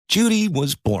Judy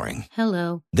was boring.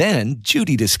 Hello. Then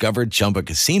Judy discovered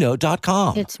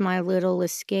ChumbaCasino.com. It's my little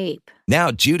escape. Now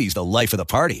Judy's the life of the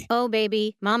party. Oh,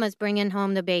 baby, mama's bringing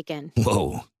home the bacon.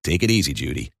 Whoa, take it easy,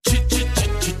 Judy.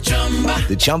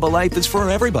 The Chumba life is for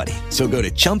everybody. So go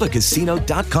to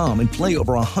ChumbaCasino.com and play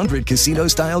over 100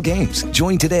 casino-style games.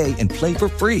 Join today and play for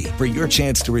free for your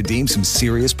chance to redeem some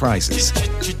serious prizes.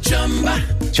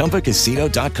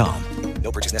 ChumbaCasino.com.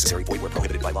 No purchase necessary. Void where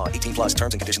prohibited by law. 18 plus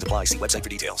terms and conditions apply. See website for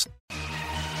details.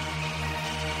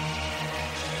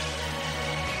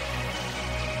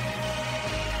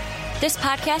 This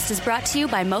podcast is brought to you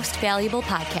by Most Valuable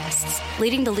Podcasts,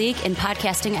 leading the league in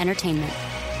podcasting entertainment.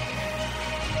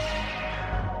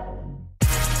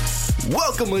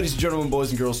 Welcome, ladies and gentlemen, boys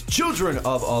and girls, children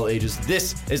of all ages.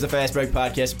 This is the Fast Break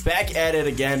Podcast, back at it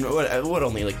again. What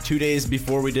only like 2 days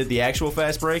before we did the actual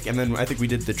Fast Break, and then I think we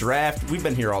did the draft. We've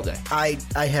been here all day. I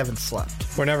haven't slept.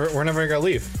 We're never gonna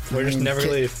leave. We're just never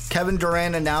gonna leave. Kevin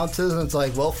Durant announces, and it's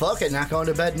like, well, fuck it, not going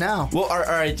to bed now. Well, our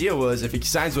idea was if he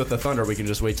signs with the Thunder, we can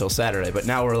just wait till Saturday. But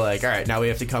now we're like, all right, now we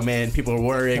have to come in. People are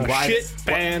worrying. Why? Shit,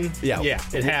 ban. Yeah,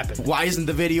 it happened. Why isn't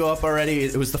the video up already?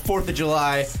 It was the 4th of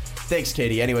July. Thanks,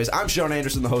 Katie. Anyways, I'm Sean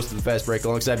Anderson, the host of the Fast Break.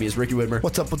 Alongside me is Ricky Whitmer.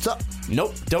 What's up?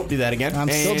 Nope, don't do that again. I'm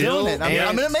still doing it.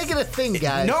 I'm going to make it a thing,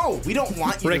 guys. No, we don't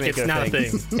want you Rick, to make it's it a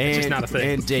thing. It's just not a thing.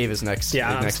 And Dave is next.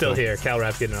 Yeah, I'm next still one. here. Cal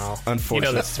Rafkin and all. Unfortunately.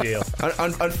 You know this spiel.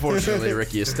 Unfortunately,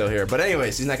 Ricky is still here. But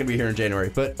anyways, he's not going to be here in January.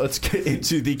 But let's get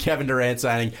into the Kevin Durant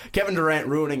signing. Kevin Durant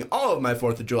ruining all of my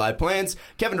 4th of July plans.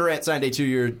 Kevin Durant signed a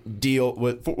 2-year deal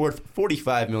worth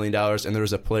 $45 million, and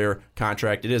there's a player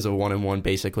contract. It is a 1-and-1,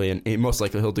 basically, and most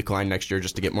likely he'll decline next year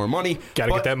just to get more money.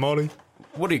 Gotta get that money.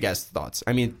 What are you guys' thoughts?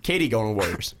 I mean, Katie going to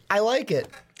Warriors. I like it.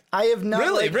 I have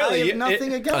nothing against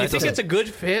it. You think it's a good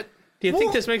fit? Do you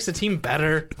think this makes the team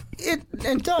better? It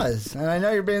does. And I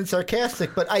know you're being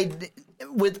sarcastic, but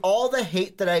with all the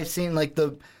hate that I've seen, like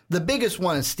the biggest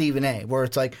one is Stephen A., where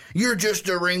it's like, you're just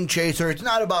a ring chaser. It's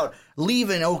not about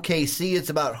leaving OKC. It's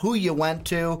about who you went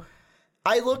to.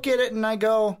 I look at it and I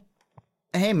go,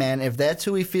 hey, man, if that's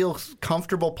who he feels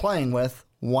comfortable playing with,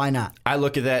 why not? I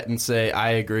look at that and say,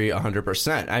 I agree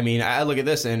 100%. I mean, I look at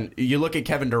this and you look at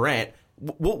Kevin Durant.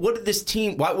 What did this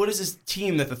team? What is this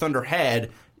team that the Thunder had?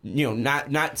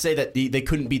 Not say that they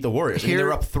couldn't beat the Warriors. I mean,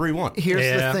 they're up 3-1.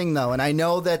 Here's the thing, though, and I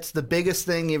know that's the biggest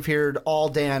thing you've heard all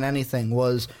day on anything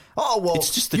was,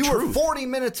 it's just the you truth. were 40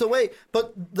 minutes away.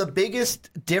 But the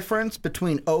biggest difference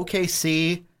between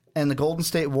OKC and the Golden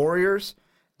State Warriors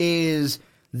is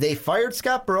they fired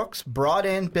Scott Brooks, brought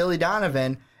in Billy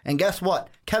Donovan, and guess what?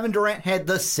 Kevin Durant had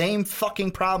the same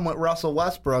fucking problem with Russell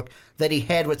Westbrook that he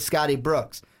had with Scotty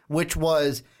Brooks, which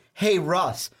was, hey,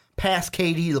 Russ, pass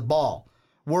KD the ball.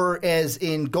 Whereas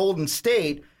in Golden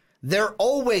State, they're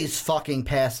always fucking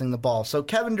passing the ball. So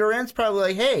Kevin Durant's probably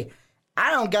like, hey,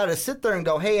 I don't got to sit there and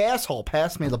go, hey, asshole,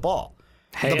 pass me the ball.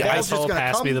 Hey, asshole,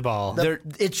 pass me the ball.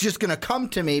 It's just going to come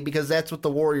to me because that's what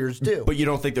the Warriors do. But you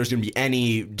don't think there's going to be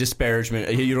any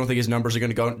disparagement? You don't think his numbers are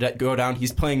going to go down?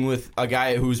 He's playing with a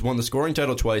guy who's won the scoring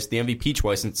title twice, the MVP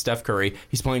twice, and Steph Curry.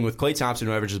 He's playing with Klay Thompson,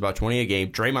 who averages about 20 a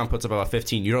game. Draymond puts up about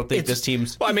 15. You don't think this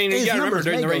team's... Well, I mean, you got to remember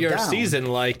during the regular season,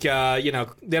 like, they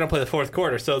don't play the fourth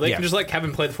quarter, so they can just let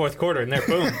Kevin play the fourth quarter, and there,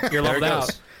 boom, you're leveled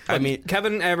out. I mean,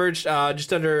 Kevin averaged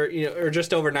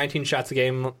just over 19 shots a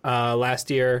game last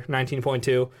year,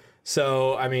 19.2.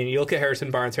 So, I mean, you look at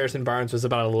Harrison Barnes. Harrison Barnes was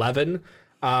about 11.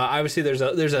 Obviously, there's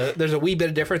a wee bit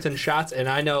of difference in shots, and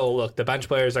I know, look, the bench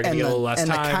players are going to get a little less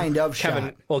time. And the kind of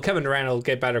shot. Well, Kevin Durant will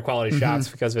get better quality shots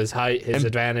because of his height, his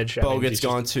advantage. Bogut's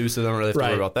gone too, so they don't really have to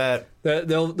worry about that.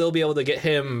 They'll be able to get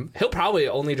him. He'll probably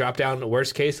only drop down,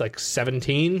 worst case, like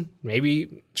 17,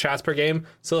 maybe shots per game.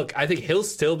 So look, I think he'll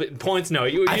still be points. No,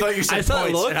 I thought you said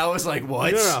points, and I was like,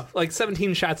 what? No, like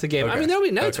 17 shots a game. Okay. I mean, there'll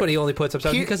be nights when he only puts up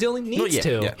 17 because he only needs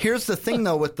to. Yeah. Here's the thing,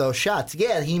 though, with those shots.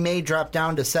 Yeah, he may drop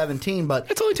down to 17,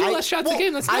 but it's only 2 less shots a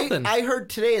game. That's nothing. I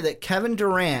heard today that Kevin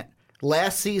Durant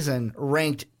last season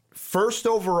ranked first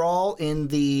overall in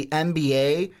the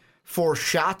NBA for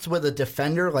shots with a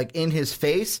defender, like in his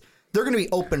face. They're going to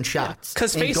be open shots.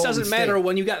 Because face doesn't matter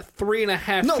when you got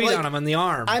 3.5 feet on him on the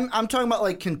arm. I'm talking about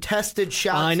like contested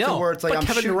shots. I know. Where it's like but I'm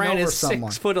Kevin Durant is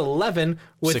someone. 6'11"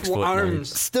 with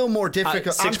arms. Still more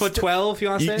difficult. 6'12", you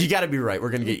want to say? You got to be right.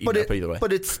 We're going to get eaten up either way.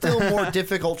 But it's still more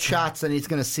difficult shots than he's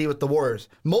going to see with the Warriors.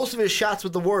 Most of his shots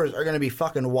with the Warriors are going to be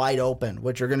fucking wide open,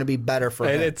 which are going to be better for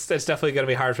him. It's definitely going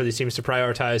to be hard for these teams to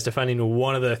prioritize defending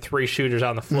one of the 3 shooters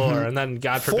on the floor, and then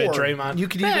God forbid 4. Draymond. You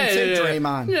could even say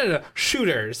Draymond. No.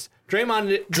 Shooters.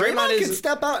 Draymond can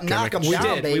step out and knock him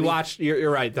down, baby. We watched. You're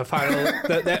right. The final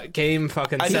that game,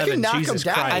 fucking 7. Jesus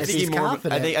Christ!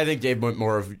 I think Dave went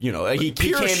more of he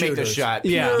can't make the shot.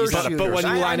 Yeah, but when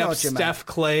you line up Steph,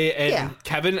 Clay, and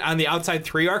Kevin on the outside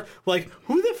 3 arc, like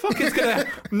who the fuck is gonna?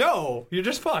 No, you're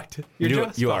just fucked.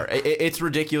 You are. It's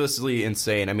ridiculously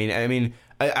insane. I mean.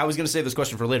 I was going to save this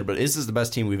question for later, but is this the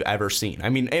best team we've ever seen? I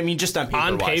mean, just on paper.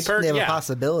 On paper, they have a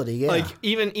possibility. Yeah, like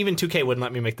even 2K wouldn't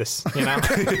let me make this. I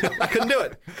couldn't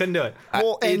do it.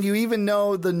 Well, and you even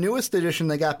know the newest edition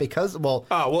they got because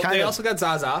they also got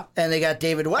Zaza and they got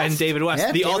David West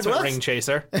the ultimate ring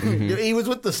chaser. Mm-hmm. He was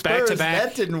with the Spurs. Back-to-back,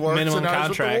 that didn't work. Minimum so now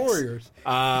contracts. He's with the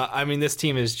Warriors. This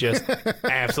team is just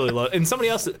absolutely low. And somebody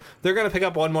else, they're going to pick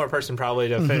up one more person probably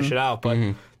to finish it out,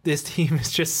 but. This team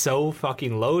is just so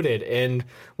fucking loaded. And,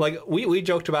 like, we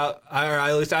joked about, or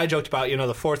at least I joked about,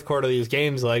 the fourth quarter of these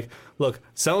games. Like, look,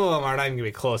 some of them are not even going to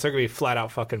be close. They're going to be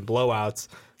flat-out fucking blowouts.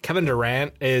 Kevin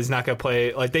Durant is not going to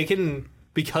play. Like, they can,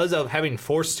 because of having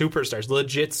 4 superstars,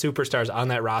 legit superstars on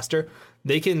that roster,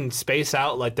 they can space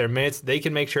out, like, their minutes. They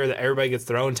can make sure that everybody gets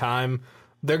their own time.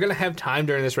 They're going to have time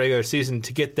during this regular season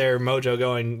to get their mojo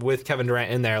going with Kevin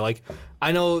Durant in there. Like,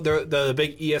 I know the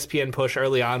big ESPN push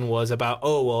early on was about,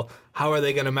 how are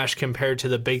they going to mesh compared to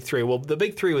the big 3? Well, the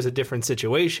big 3 was a different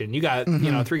situation. You got,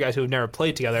 3 guys who have never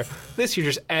played together. This, you're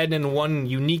just adding in one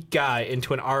unique guy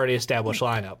into an already established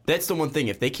lineup. That's the one thing.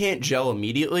 If they can't gel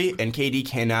immediately and KD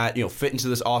cannot, fit into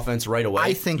this offense right away.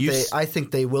 I think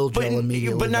they will gel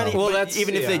immediately. But not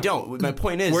even if they don't. My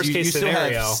point is, you still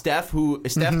have Steph,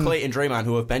 Clay, and Draymond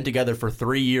who have been together for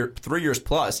 3 years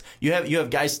plus. You have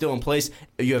guys still in place.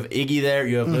 You have Iggy there.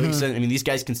 You have Livingston. I mean, these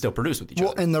guys can still produce with each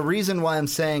other. And the reason why I'm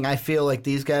saying I feel like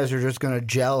these guys are just going to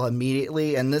gel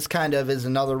immediately, and this kind of is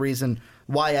another reason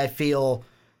why I feel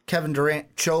Kevin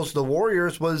Durant chose the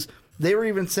Warriors, was they were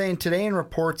even saying today in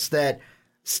reports that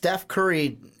Steph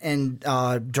Curry and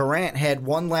Durant had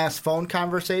one last phone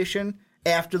conversation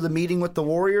after the meeting with the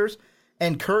Warriors,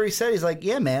 and Curry said, he's like,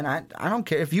 yeah, man, I don't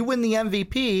care. If you win the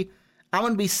MVP, I'm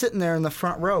going to be sitting there in the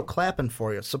front row clapping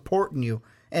for you, supporting you.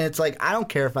 And it's like, I don't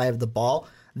care if I have the ball.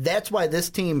 That's why this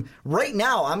team, right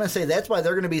now, I'm going to say that's why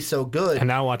they're going to be so good. And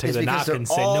now I want to take the knock and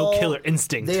say no killer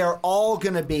instinct. They are all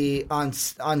going to be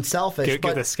unselfish.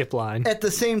 Give the skip line. At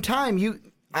the same time,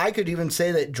 I could even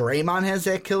say that Draymond has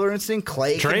that killer instinct.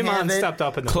 Clay can have it. Stepped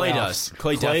up in the Clay playoffs. Does.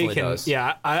 Clay definitely does.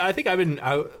 Yeah, I think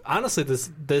honestly,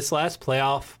 this last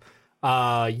playoff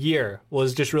year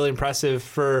was just really impressive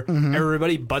for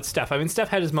everybody but Steph. I mean, Steph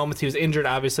had his moments. He was injured,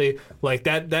 obviously. Like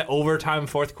that overtime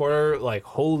fourth quarter, like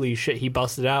holy shit, he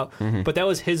busted out. But that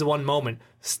was his one moment.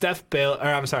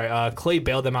 Clay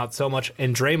bailed them out so much,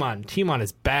 and Draymond, team on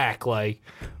his back, like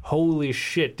holy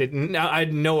shit!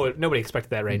 Nobody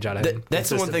expected that range out of him. That's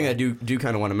the one thing I do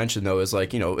kind of want to mention though is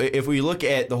like if we look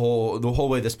at the whole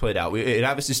way this played out, it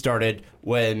obviously started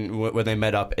when they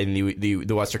met up in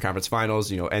the Western Conference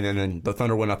Finals, and then the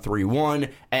Thunder went up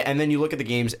 3-1, and then you look at the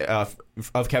games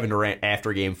of Kevin Durant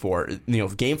after Game 4.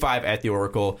 Game 5 at the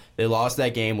Oracle, they lost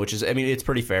that game, which is it's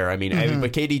pretty fair.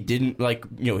 But KD didn't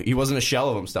he wasn't a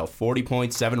shell of himself. 40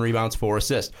 points, 7 rebounds, 4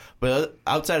 assists. But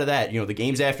outside of that, the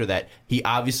games after that, he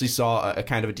obviously saw a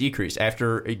kind of a decrease.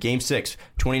 After Game 6,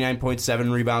 29 points, 7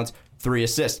 rebounds, 3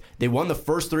 assists. They won the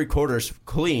first 3 quarters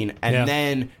clean, and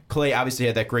then Clay obviously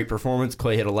had that great performance.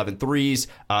 Clay hit 11 threes,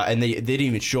 and they didn't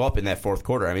even show up in that fourth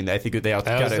quarter. I think they got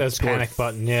a panic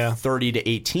button,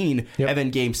 30-18. And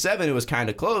then Game 7, it was kind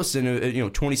of close,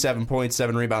 and 27 points,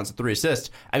 7 rebounds, and 3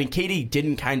 assists. KD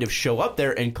didn't kind of show up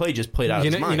there, and Clay just played out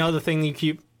of his mind. The thing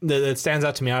that stands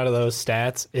out to me out of those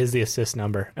stats is the assist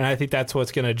number, and I think that's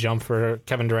what's going to jump for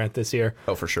Kevin Durant this year.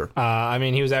 Oh, for sure.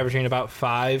 He was averaging about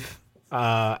 5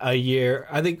 a year.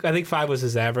 I think 5 was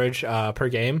his average per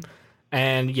game,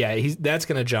 and that's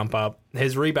going to jump up.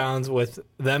 His rebounds, with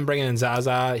them bringing in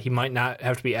Zaza, he might not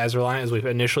have to be as reliant as we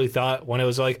initially thought when it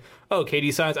was like,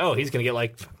 KD signs, he's going to get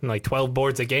like 12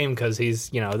 boards a game because he's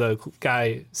the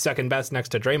guy second best next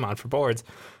to Draymond for boards.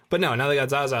 But no, now they got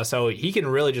Zaza, so he can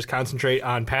really just concentrate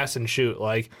on pass and shoot.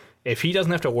 Like, if he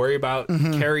doesn't have to worry about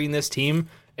carrying this team,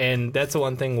 and that's the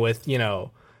one thing with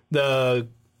the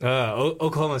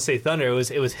Oklahoma State Thunder,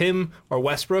 it was him or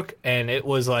Westbrook, and it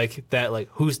was like that, like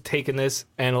who's taking this?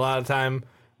 And a lot of time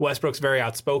Westbrook's very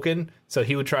outspoken, so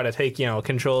he would try to take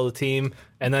control of the team,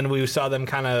 and then we saw them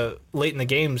kind of late in the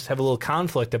games have a little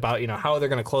conflict about how they're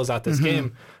going to close out this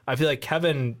game. I feel like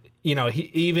Kevin,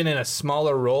 he, even in a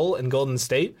smaller role in Golden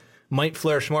State, might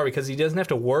flourish more because he doesn't have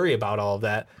to worry about all of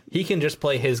that. He can just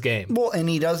play his game. Well, and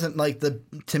he doesn't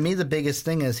to me the biggest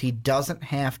thing is he doesn't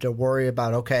have to worry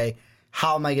about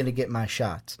how am I going to get my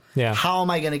shots? Yeah. How am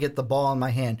I going to get the ball in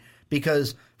my hand?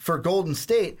 because for Golden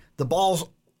State, the ball's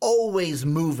always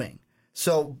moving.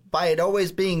 So by it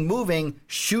always being moving,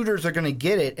 shooters are going to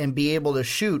get it and be able to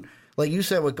shoot. Like you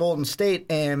said with Golden State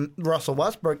and Russell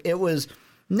Westbrook, it was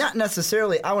not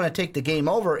necessarily, I want to take the game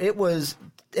over. It was,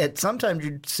 sometimes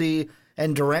you'd see,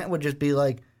 and Durant would just be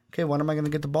like, okay, when am I going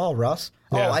to get the ball, Russ?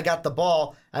 Yeah. Oh, I got the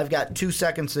ball. I've got 2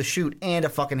 seconds to shoot and a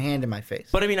fucking hand in my face.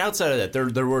 But, I mean, outside of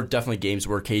that, there were definitely games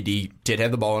where KD did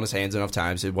have the ball in his hands enough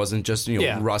times. It wasn't just,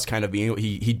 Russ kind of being...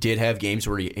 He did have games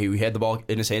where he had the ball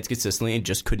in his hands consistently and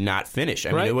just could not finish.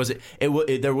 I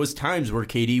mean, there was times where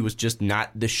KD was just not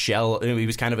the shell... he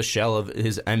was kind of a shell of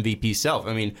his MVP self.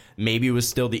 I mean, maybe it was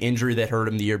still the injury that hurt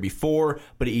him the year before,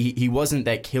 but he wasn't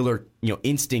that killer,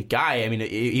 instant guy. I mean,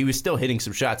 he was still hitting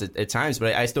some shots at times,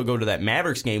 but I still go to that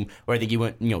Mavericks game where I think he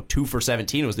went, 2 for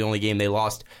 17. It was the only game they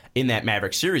lost in that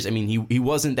Mavericks series. I mean, he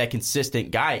wasn't that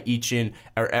consistent guy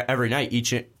every night.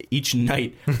 Each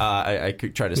night, I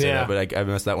could try to say that, but I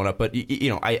messed that one up. But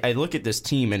I look at this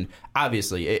team, and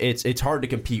obviously it's hard to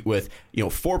compete with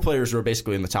 4 players who are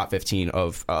basically in the top 15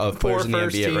 of players in the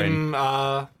NBA. Team,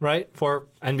 right? 4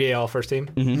 NBA All First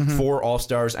Team, 4 All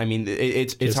Stars. I mean,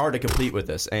 it's hard to compete with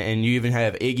this, and you even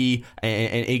have Iggy,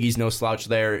 and Iggy's no slouch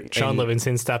there. Sean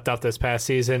Livingston stepped up this past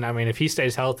season. I mean, if he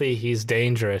stays healthy, he's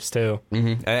dangerous too.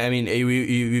 I mean, you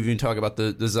even talk about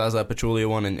the Zaza Pachulia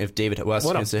one, and if David West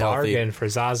can stay healthy. What a bargain for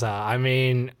Zaza. I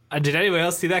mean, did anyone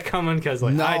else see that coming? Because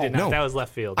I did not. No. That was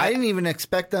left field. I didn't even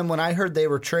expect them when I heard they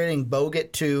were trading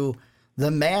Bogut to the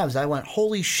Mavs. I went,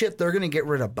 holy shit, they're going to get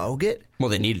rid of Bogut? Well,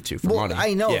 they needed to for money.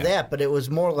 I know that, but it was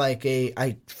more like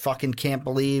I fucking can't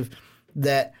believe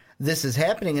that this is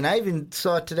happening. And I even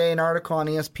saw today an article on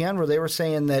ESPN where they were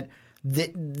saying that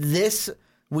this...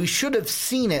 We should have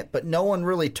seen it, but no one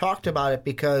really talked about it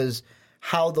because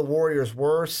how the Warriors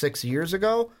were 6 years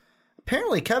ago.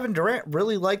 Apparently, Kevin Durant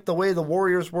really liked the way the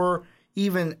Warriors were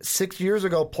even 6 years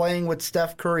ago playing with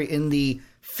Steph Curry in the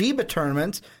FIBA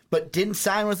tournaments, but didn't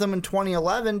sign with them in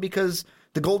 2011 because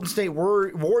the Golden State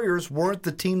Warriors weren't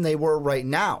the team they were right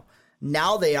now.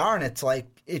 Now they are, and it's like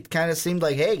it kind of seemed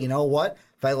like, hey, you know what?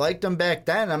 If I liked them back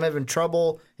then, I'm having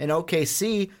trouble in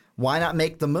OKC. Why not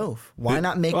make the move? Why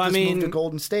not make move to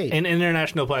Golden State? In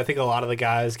international play, I think a lot of the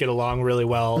guys get along really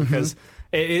well because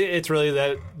it's really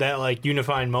that like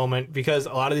unifying moment because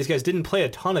a lot of these guys didn't play a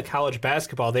ton of college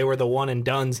basketball. They were the one and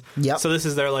dones. Yep. So this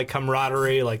is their like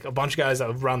camaraderie, like a bunch of guys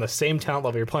around the same talent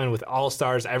level. You're playing with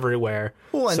all-stars everywhere.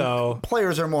 Well, and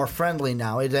players are more friendly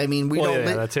now. I mean, we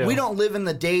don't live in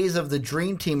the days of the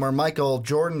dream team where Michael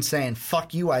Jordan saying,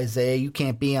 fuck you, Isaiah, you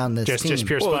can't be on this team. Just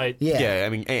pure spite. Yeah, I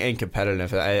mean, and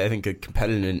competitive. I think the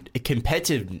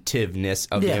competitiveness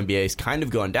of the NBA has kind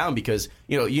of gone down because,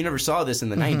 you never saw this in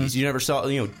the 90s. You never saw,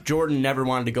 Jordan never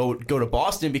wanted to go to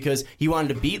Boston because he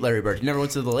wanted to beat Larry Bird. He never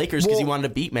went to the Lakers because he wanted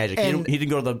to beat Magic. He didn't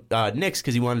go to the Knicks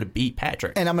because he wanted to beat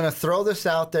Patrick. And I'm going to throw this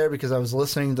out there because I was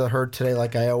listening to Herd today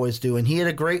like I always do, and he had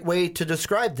a great way to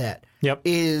describe that. Yep.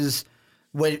 Is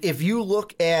if you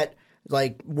look at,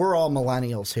 like, we're all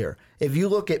millennials here. If you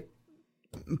look at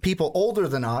people older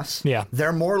than us,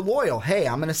 they're more loyal. Hey,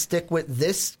 I'm going to stick with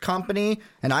this company,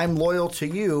 and I'm loyal to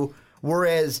you.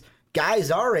 Whereas guys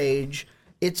our age,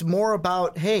 it's more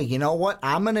about, hey, you know what?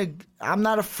 I'm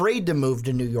not afraid to move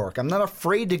to New York. I'm not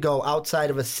afraid to go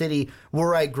outside of a city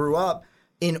where I grew up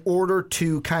in order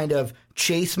to kind of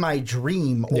chase my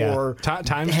dream or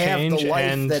times have change the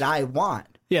life that I want.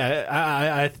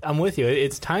 Yeah, I'm with you.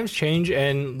 It's times change,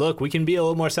 and look, we can be a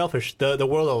little more selfish. The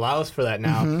world allows for that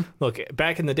now. Look,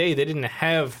 back in the day, they didn't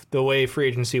have the way free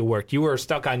agency worked. You were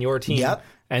stuck on your team. Yep.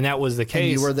 And that was the case.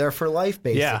 And you were there for life,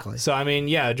 basically. Yeah. So, I mean,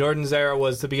 Jordan's era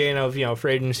was the beginning of,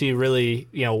 free agency really,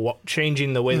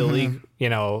 changing the way the league,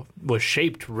 was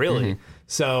shaped, really.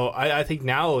 So, I think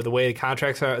now the way the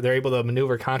contracts are, they're able to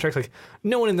maneuver contracts. Like,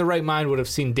 no one in the right mind would have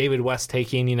seen David West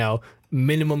taking,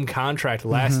 minimum contract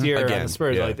last year on the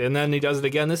Spurs. Yeah. And then he does it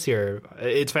again this year.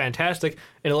 It's fantastic.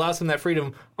 It allows him that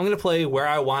freedom. I'm going to play where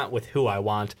I want with who I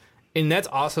want. And that's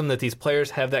awesome that these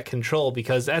players have that control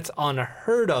because that's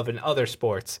unheard of in other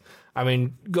sports. I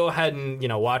mean, go ahead and,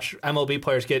 watch MLB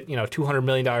players get, $200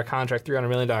 million contract, $300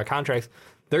 million contracts.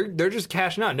 They're just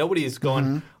cashing out. Nobody's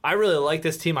going, I really like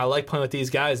this team. I like playing with these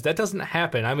guys. That doesn't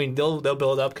happen. I mean, they'll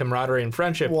build up camaraderie and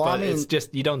friendship, but it's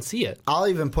just, you don't see it. I'll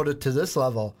even put it to this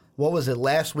level. What was it,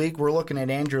 last week? We're looking at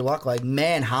Andrew Luck like,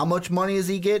 man, how much money does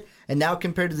he get? And now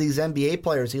compared to these NBA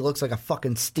players, he looks like a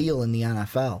fucking steal in the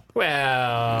NFL.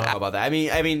 Well, how about that? I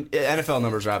mean, NFL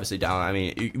numbers are obviously down. I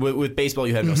mean, with baseball,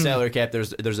 you have no salary cap.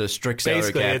 There's a strict salary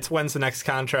cap. Basically, it's when's the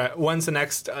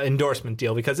next endorsement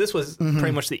deal? Because this was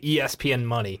pretty much the ESPN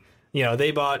money. They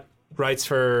bought rights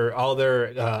for all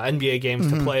their NBA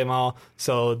games to play them all.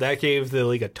 So that gave the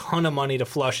league a ton of money to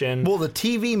flush in. Well, the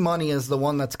TV money is the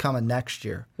one that's coming next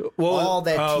year. Well, all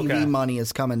that TV money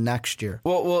is coming next year.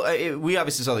 Well, we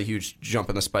obviously saw the huge jump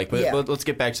in the spike, but let's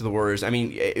get back to the Warriors. I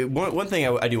mean, one thing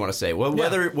I do want to say,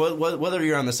 whether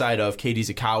you're on the side of KD's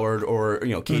a coward or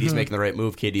KD's making the right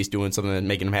move, KD's doing something and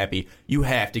making him happy, you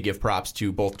have to give props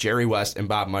to both Jerry West and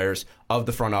Bob Myers of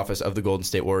the front office of the Golden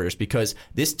State Warriors, because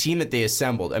this team that they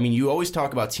assembled, I mean, you always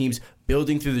talk about teams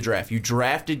building through the draft. You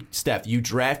drafted Steph, you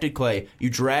drafted Clay, you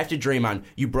drafted Draymond,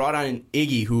 you brought on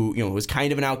Iggy, who was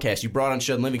kind of an outcast, you brought on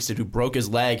Sheldon Livingston, who broke his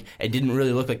leg and didn't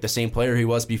really look like the same player he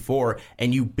was before,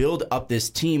 and you build up this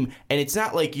team, and it's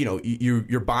not like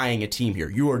you're buying a team here.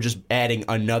 You are just adding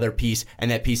another piece,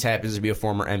 and that piece happens to be a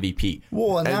former MVP.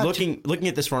 Well, and looking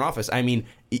at this front office, I mean,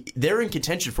 they're in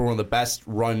contention for one of the best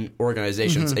run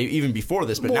organizations even before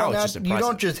this, but now it's just impressive. You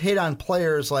don't just hit on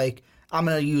players like, I'm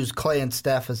going to use Clay and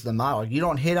Steph as the model. You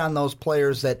don't hit on those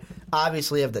players that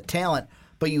obviously have the talent,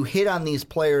 but you hit on these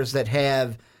players that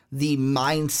have the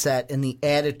mindset and the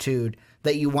attitude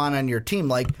that you want on your team.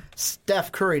 Like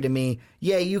Steph Curry, to me,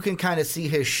 you can kind of see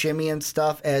his shimmy and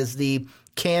stuff as the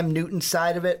Cam Newton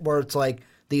side of it, where it's like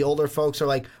the older folks are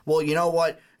like, well, you know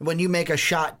what? When you make a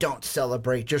shot, don't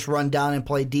celebrate. Just run down and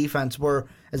play defense. Where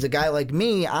as a guy like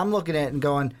me, I'm looking at it and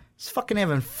going, it's fucking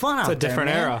having fun out there. It's a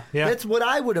different era. Yeah. That's what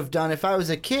I would have done if I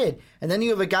was a kid. And then you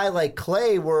have a guy like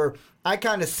Clay where I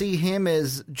kind of see him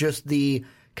as just the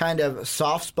kind of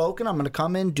soft-spoken. I'm going to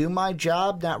come in, do my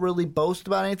job, not really boast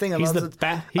about anything. He's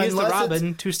the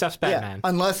Robin to Steph's Batman.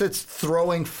 Unless it's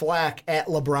throwing flack at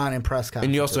LeBron in press conferences.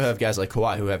 And you also have guys like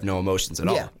Kawhi who have no emotions at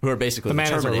all, who are basically the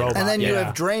Terminator. And then you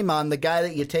have Draymond, the guy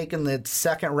that you take in the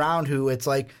second round, who it's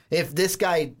like, if this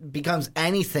guy becomes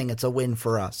anything, it's a win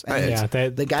for us. And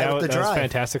the guy with the drive. That was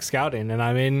fantastic scouting. And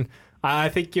I mean, I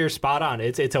think you're spot on.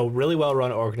 It's a really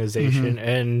well-run organization,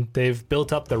 and they've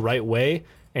built up the right way.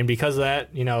 And because of that,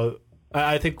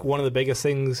 I think one of the biggest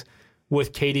things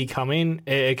with KD coming,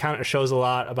 it kind of shows a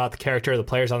lot about the character of the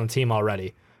players on the team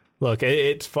already. Look,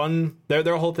 it's fun.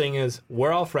 Their whole thing is,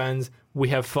 we're all friends, we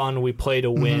have fun, we play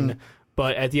to win.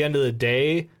 But at the end of the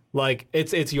day, like,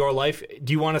 it's your life.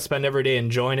 Do you want to spend every day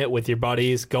enjoying it with your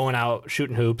buddies, going out,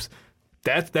 shooting hoops?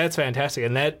 That's fantastic.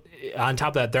 And that, on top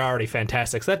of that, they're already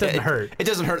fantastic. So that doesn't hurt. It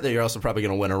doesn't hurt that you're also probably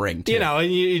going to win a ring, too.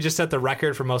 And you just set the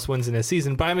record for most wins in a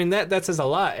season. But, I mean, that says a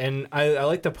lot. And I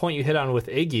like the point you hit on with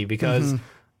Iggy, because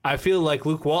I feel like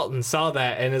Luke Walton saw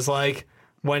that and is like,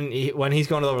 when he's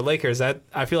going to the Lakers,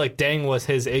 I feel like Deng was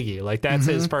his Iggy. Like, that's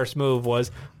his first move was,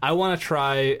 I want to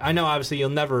try. I know obviously you'll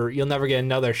never get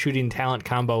another shooting talent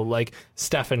combo like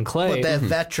Steph and Clay. But that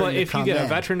veteran. But if you get a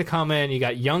veteran to come in, you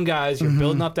got young guys, you're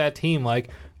building up that team. Like,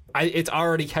 it's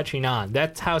already catching on.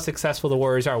 That's how successful the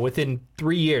Warriors are. Within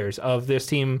 3 years of this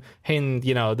team hitting,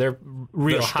 their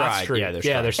real hot streak.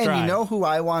 Their stride. And you know who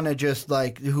I want to just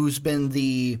like, who's been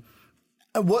the.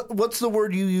 What's the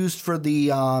word you used for the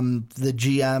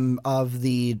GM of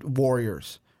the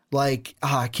Warriors? Like,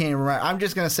 I can't remember. I'm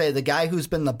just going to say the guy who's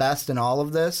been the best in all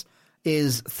of this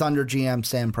is Thunder GM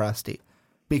Sam Presti.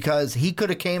 Because he could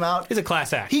have came out. He's a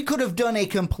class act. He could have done a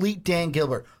complete Dan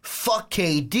Gilbert. Fuck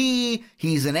KD.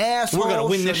 He's an asshole. We're going to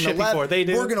win this shit before they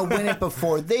do. We're going to win it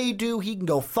before they do. He can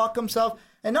go fuck himself.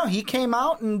 And no, he came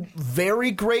out and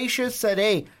very gracious said,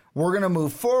 hey, we're going to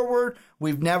move forward.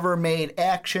 We've never made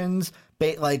actions.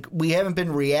 Like, we haven't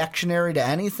been reactionary to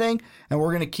anything, and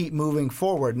we're going to keep moving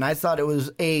forward. And I thought it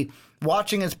was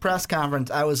watching his press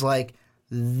conference, I was like,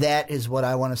 that is what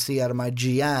I want to see out of my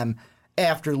GM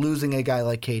after losing a guy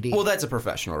like KD. Well, that's a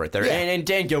professional right there. Yeah. And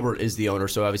Dan Gilbert is the owner,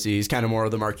 so obviously he's kind of more of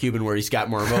the Mark Cuban, where he's got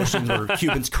more emotions, where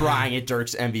Cuban's crying at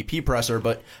Dirk's MVP presser.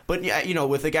 But yeah,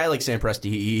 with a guy like Sam Presti,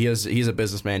 he's a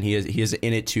businessman. He is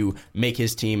in it to make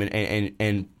his team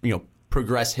and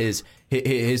progress his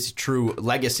true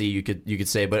legacy, you could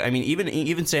say. But I mean,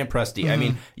 even Sam Presti, I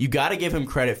mean, you got to give him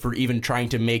credit for even trying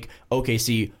to make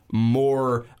OKC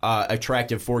more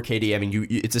attractive for KD. I mean,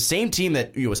 it's the same team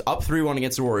that was up 3-1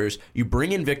 against the Warriors. You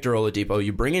bring in Victor Oladipo,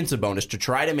 you bring in Sabonis to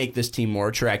try to make this team more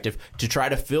attractive, to try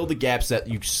to fill the gaps that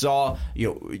you saw,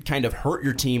 kind of hurt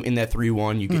your team in that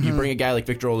 3-1. You bring a guy like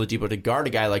Victor Oladipo to guard a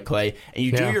guy like Clay, and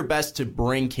you do your best to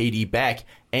bring KD back.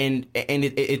 And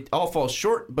it all falls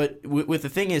short, but with the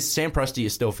thing is, Sam Presti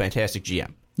is still a fantastic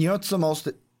GM. You know what's the most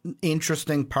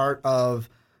interesting part of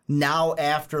now,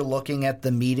 after looking at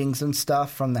the meetings and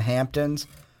stuff from the Hamptons,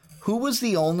 who was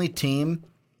the only team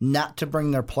not to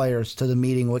bring their players to the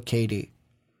meeting with KD?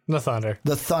 The Thunder.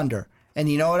 The Thunder. And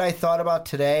you know what I thought about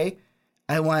today?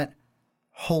 I went,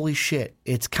 holy shit.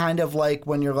 It's kind of like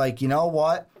when you're like, you know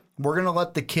what? We're going to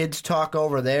let the kids talk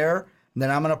over there, then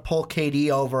I'm going to pull KD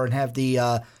over and have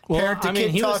the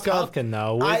parent-to-kid he talk was talking,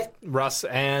 though, with Russ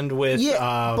and with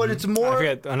but it's more, I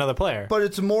forget another player. But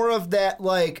it's more of that,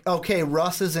 like, okay,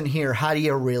 Russ isn't here. How do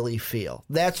you really feel?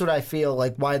 That's what I feel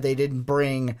like why they didn't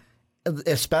bring,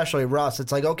 especially Russ.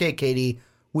 It's like, okay, KD,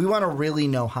 we want to really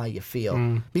know how you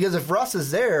feel. Because if Russ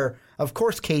is there, of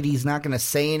course KD's not going to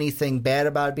say anything bad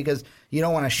about it because you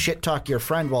don't want to shit-talk your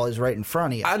friend while he's right in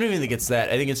front of you. I don't even think it's that.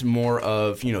 I think it's more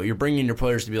of, you're bringing your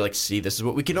players to be like, see, this is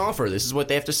what we can offer. This is what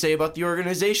they have to say about the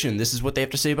organization. This is what they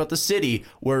have to say about the city.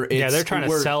 They're trying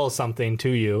to sell something to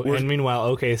you. And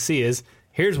meanwhile, OKC is,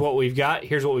 here's what we've got,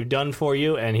 here's what we've done for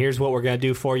you, and here's what we're going to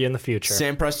do for you in the future.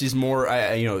 Sam Presti's more,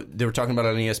 they were talking about it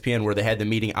on ESPN where they had the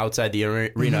meeting outside the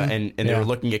arena, and they were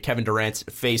looking at Kevin Durant's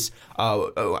face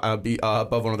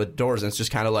above one of the doors, and it's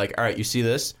just kind of like, all right, you see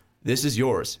this? This is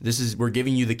yours. We're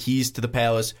giving you the keys to the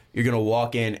palace. You're going to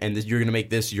walk in, and you're going to make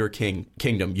this your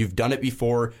kingdom. You've done it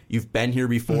before. You've been here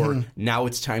before. Now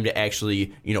it's time to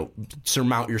actually,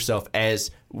 surmount yourself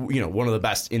as, one of the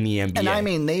best in the NBA. And I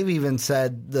mean, they've even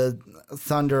said the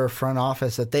Thunder front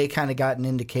office that they kind of got an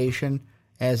indication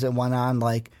as it went on,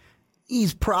 like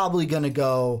he's probably going to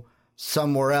go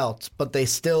somewhere else. But they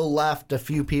still left a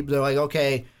few people. They're like,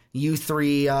 okay, you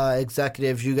three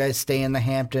executives, you guys stay in the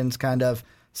Hamptons, kind of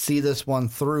see this one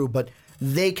through. But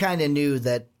they kind of knew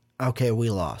that, okay, we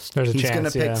lost. He's going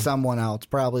to pick someone else,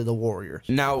 probably the Warriors.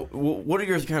 Now, what are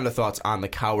your kind of thoughts on the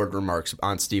coward remarks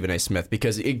on Stephen A. Smith?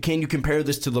 Because can you compare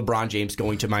this to LeBron James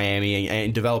going to Miami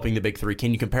and developing the Big Three?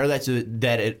 Can you compare that to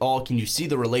that at all? Can you see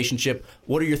the relationship?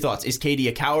 What are your thoughts? Is KD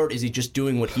a coward? Is he just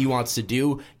doing what he wants to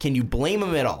do? Can you blame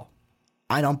him at all?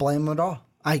 I don't blame him at all.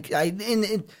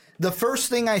 The first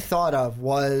thing I thought of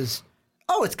was,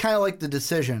 it's kind of like The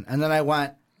Decision. And then I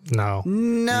went, No,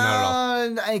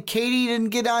 Katie didn't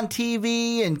get on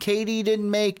TV, and Katie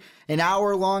didn't make an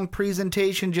hour-long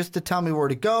presentation just to tell me where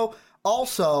to go.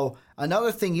 Also,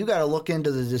 another thing you got to look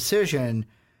into The Decision,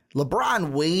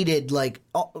 LeBron waited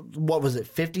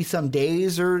 50-some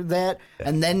days or that,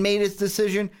 and then made his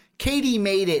decision. Katie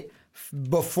made it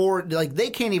before,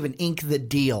 they can't even ink the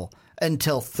deal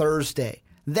until Thursday.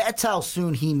 That's how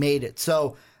soon he made it.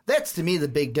 So that's, to me, the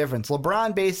big difference.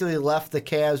 LeBron basically left the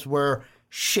Cavs where,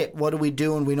 shit, what are we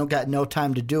doing? We don't got no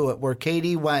time to do it. Where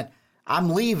KD went,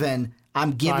 I'm leaving.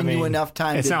 I'm giving you enough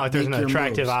time to It's not like there's an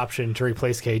attractive moves. Option to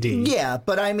replace KD. Yeah,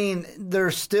 but I mean,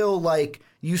 there's still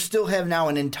you still have now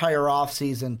an entire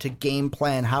offseason to game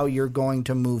plan how you're going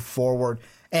to move forward.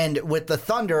 And with the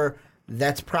Thunder,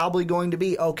 that's probably going to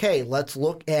be, okay, let's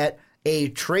look at a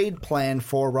trade plan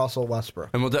for Russell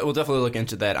Westbrook. And we'll definitely look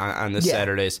into that on this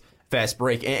Saturday's Fast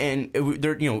Break, and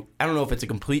they're, I don't know if it's a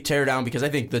complete teardown because I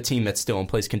think the team that's still in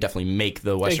place can definitely make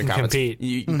the Western Conference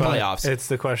playoffs. It's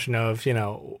the question of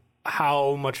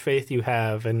how much faith you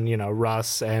have in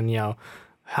Russ and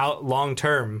how long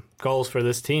term goals for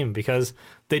this team, because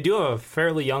they do have a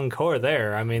fairly young core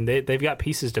there. I mean, they've got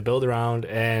pieces to build around,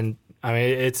 and I mean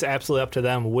it's absolutely up to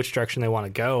them which direction they want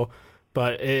to go.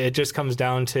 But it just comes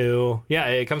down to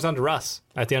it comes down to Russ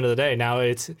at the end of the day. Now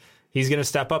he's going to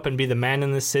step up and be the man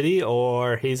in the city,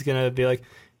 or he's going to be like,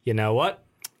 you know what?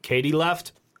 Katie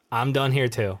left. I'm done here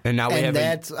too. And now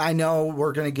I know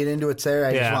we're going to get into it, Sarah.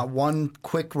 I just want one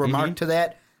quick remark to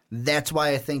that. That's why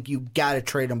I think you got to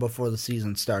trade him before the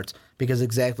season starts, because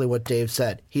exactly what Dave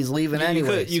said. He's leaving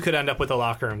anyway. You could end up with a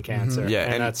locker room cancer.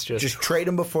 Yeah, and that's just trade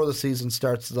him before the season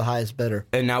starts to the highest bidder.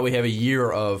 And now we have a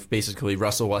year of basically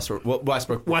Russell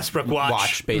Westbrook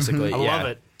watch basically. I love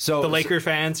it. So the Laker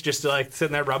fans just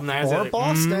sitting there rubbing their hands. Or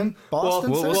Boston.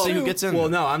 We'll see who gets in. Well,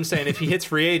 no, I'm saying if he hits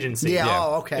free agency.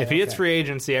 Okay. If he hits free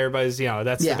agency, everybody's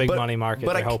that's the big money market.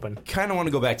 But they're hoping. I kind of want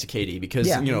to go back to KD because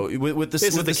with this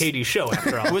is the KD show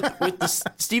after all. with the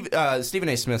Stephen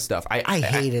A. Smith stuff, I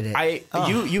hated it.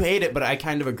 You hate it, but I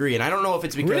kind of agree, and I don't know if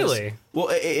it's because really. Well,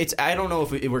 I don't know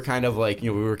if we're kind of we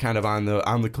were kind of on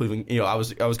the Cleveland. I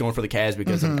was going for the Cavs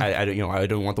because I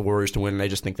don't want the Warriors to win, and I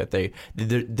just think that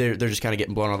they're just kind of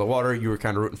getting blown out of the water. You were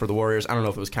kind of rooting for the Warriors. I don't know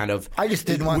if it was kind of. I just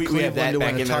didn't want Cleveland to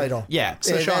win a title. Yeah.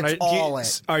 So Sean,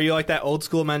 are you like that old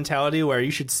school mentality where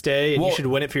you should stay and you should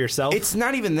win it for yourself? It's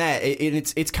not even that.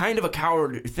 It's kind of a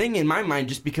coward thing in my mind,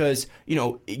 just because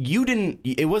you didn't.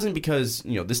 It wasn't because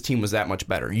this team was that much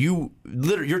better.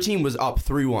 Your team was up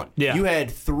 3-1. Yeah. You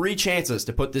had 3 chances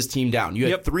to put this team down. You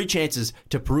had 3 chances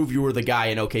to prove you were the guy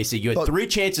in OKC. You had 3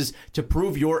 chances to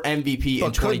prove your MVP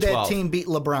in 2012. Could that team beat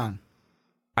LeBron?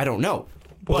 I don't know.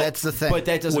 Well, that's the thing. But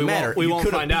that doesn't matter. We won't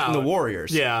find out. The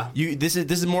Warriors. Yeah. This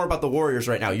is more about the Warriors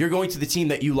right now. You're going to the team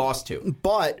that you lost to.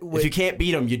 But if you can't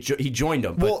beat them, he joined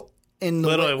them.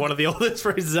 Literally one of the oldest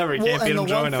phrases ever. You can't beat them,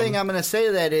 join them. The one thing I'm going to say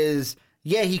to that is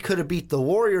yeah, he could have beat the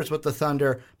Warriors with the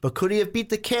Thunder, but could he have beat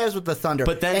the Cavs with the Thunder?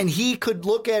 And he could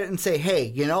look at it and say, hey,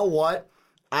 you know what?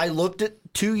 I looked at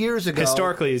 2 years ago.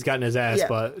 Historically, he's gotten his ass,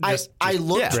 but I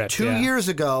looked 2 years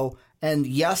ago, and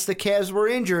yes, the Cavs were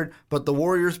injured, but the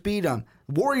Warriors beat them.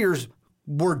 Warriors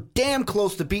were damn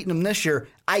close to beating them this year.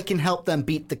 I can help them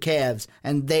beat the Cavs,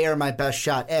 and they are my best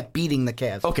shot at beating the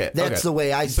Cavs. That's the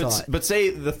way I saw it. But say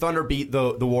the Thunder beat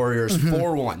the Warriors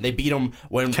 4-1. They beat them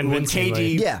when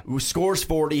KD scores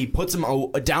 40, puts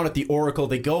them down at the Oracle.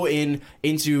 They go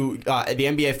into the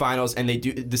NBA Finals, and they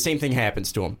do the same thing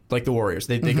happens to them, like the Warriors.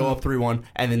 They go up 3-1,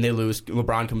 and then they lose.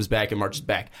 LeBron comes back and marches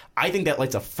back. I think that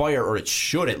lights a fire, or it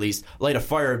should at least light a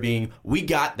fire, being we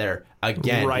got there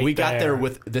again. We got there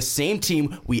with the same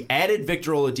team. We added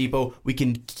Victor Oladipo. We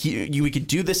can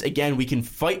do this again. We can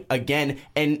fight again,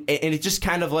 and it's just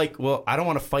kind of like, well, I don't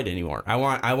want to fight anymore. I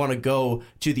want to go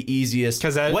to the easiest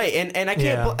way, and I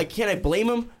can't. Can I blame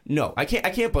him? No, I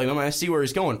can't blame him. I see where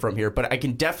he's going from here, but I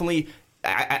can definitely.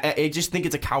 I just think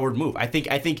it's a coward move. I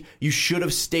think you should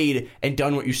have stayed and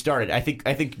done what you started. I think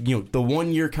the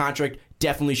 1 year contract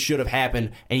definitely should have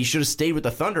happened, and he should have stayed with the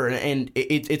Thunder. And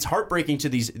it's heartbreaking to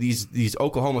these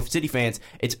Oklahoma City fans.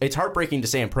 It's heartbreaking to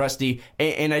Sam Presti,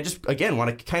 and I just again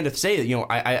want to kind of say that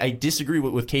I disagree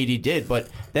with what KD did, but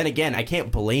then again I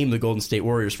can't blame the Golden State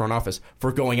Warriors front office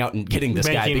for going out and getting this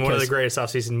guy because one of the greatest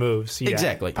offseason moves. Yeah,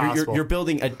 exactly, you're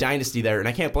building a dynasty there, and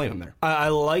I can't blame him there. I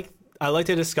like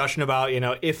the discussion about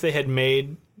if they had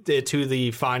made it to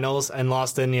the finals and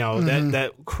lost in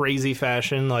that crazy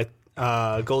fashion like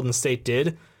Golden State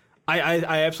did. I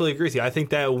absolutely agree with you. I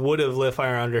think that would have lit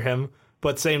fire under him. But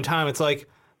at the same time, it's like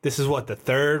this is the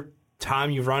third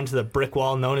time you've run to the brick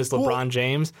wall known as LeBron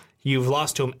James. You've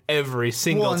lost to him every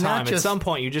single time. At some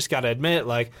point, you just got to admit,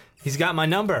 like, he's got my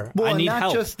number. I need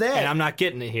help, and I'm not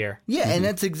getting it here. Yeah, and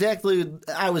that's exactly.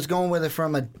 I was going with it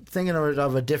from thinking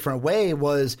of a different way.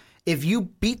 Was if you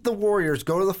beat the Warriors,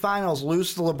 go to the finals,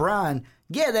 lose to LeBron,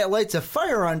 that lights a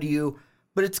fire under you.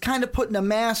 But it's kind of putting a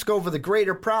mask over the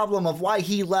greater problem of why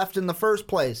he left in the first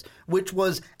place, which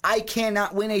was I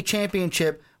cannot win a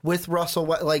championship with Russell.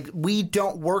 Like, we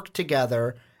don't work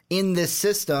together in this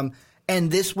system,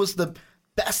 and this was the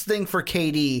best thing for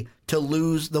KD to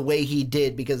lose the way he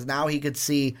did, because now he could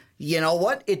see, you know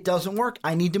what, it doesn't work.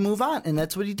 I need to move on, and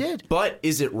that's what he did. But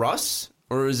is it Russ?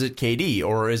 Or is it KD?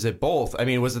 Or is it both? I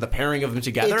mean, was it the pairing of them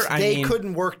together? They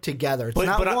couldn't work together. It's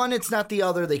not one, it's not the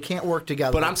other. They can't work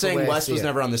together. But I'm saying West was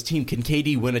never on this team. Can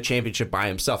KD win a championship by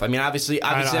himself? I mean, obviously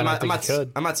I'm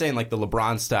not saying like the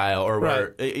LeBron style or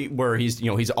where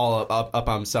he's all up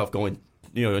on himself going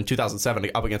in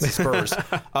 2007 up against the Spurs.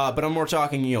 But I'm more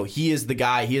talking, he is the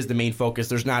guy. He is the main focus.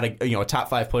 There's not a top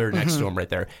 5 player next to him right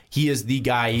there. He is the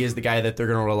guy. He is the guy that they're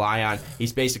going to rely on.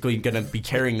 He's basically going to be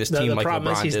carrying this team like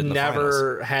LeBron did in the finals. The problem is he's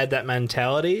never had that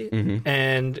mentality.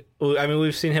 And, I mean,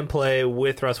 we've seen him play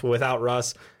with Russ, without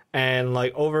Russ. And,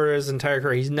 like, over his entire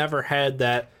career, he's never had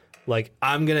that, like,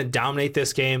 I'm going to dominate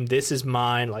this game. This is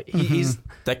mine. Like, he's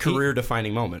that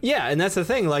career-defining moment. Yeah, and that's the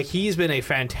thing. Like, he's been a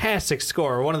fantastic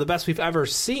scorer, one of the best we've ever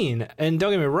seen. And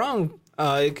don't get me wrong,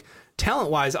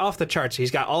 talent-wise, off the charts. He's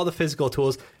got all the physical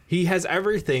tools. He has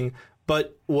everything.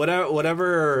 But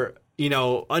whatever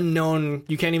unknown,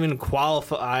 you can't even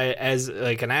qualify as,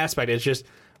 like, an aspect. It's just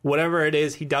whatever it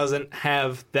is, he doesn't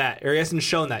have that. Or he hasn't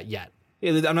shown that yet.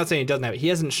 I'm not saying he doesn't have it. He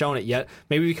hasn't shown it yet.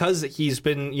 Maybe because he's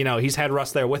been, he's had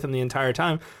Russ there with him the entire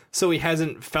time. So he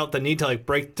hasn't felt the need to, like,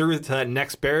 break through to that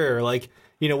next barrier. Like,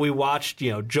 we watched,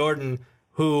 Jordan,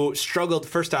 who struggled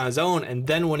first on his own. And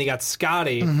then when he got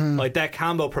Scottie, like, that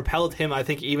combo propelled him, I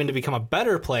think, even to become a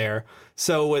better player.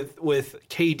 So with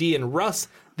KD and Russ,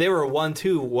 they were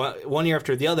 1-2 one year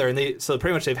after the other, and so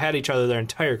pretty much they've had each other their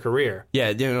entire career.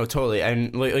 Yeah, totally.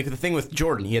 And like the thing with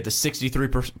Jordan, he had the 63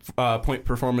 point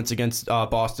performance against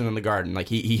Boston in the Garden. Like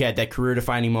he had that career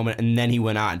defining moment, and then he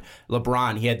went on.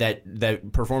 LeBron, he had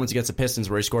that performance against the Pistons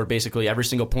where he scored basically every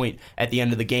single point at the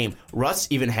end of the game. Russ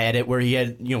even had it where he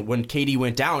had when KD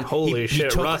went down. Holy shit, he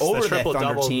took Russ, over the triple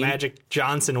double team. Magic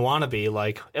Johnson wannabe.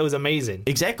 Like, it was amazing.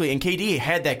 Exactly, and KD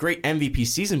had that great MVP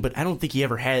season, but I don't think he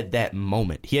ever had that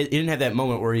moment. He didn't have that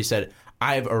moment where he said,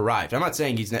 I've arrived. I'm not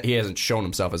saying he hasn't shown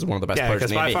himself as one of the best players in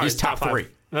the NBA. He's top 3.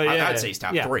 I'd say he's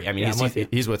top 3. I mean,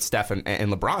 he's with Steph and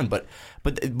LeBron,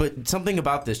 but something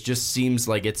about this just seems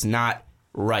like it's not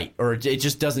right, or it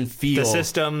just doesn't feel... The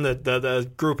system, the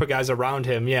group of guys around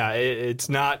him, it's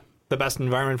not the best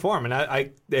environment for him.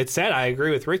 And it's sad. I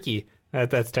agree with Ricky.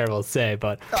 That's terrible to say,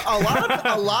 but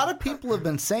a lot of people have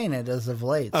been saying it as of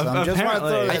late. So I just want to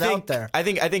throw that out there. I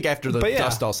think after the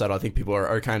dust all settled, I think people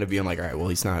are kind of being like, all right, well,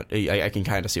 he's not. I can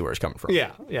kind of see where it's coming from.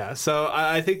 Yeah. So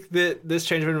I think that this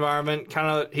change of environment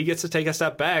he gets to take a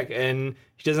step back, and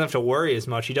he doesn't have to worry as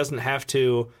much. He doesn't have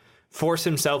to force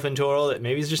himself into a role that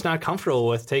maybe he's just not comfortable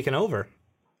with taking over.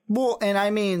 Well, and I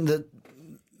mean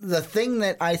the thing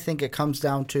that I think it comes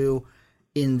down to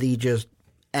in the just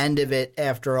end of it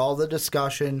after all the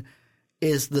discussion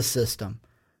is the system.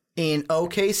 In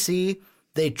OKC,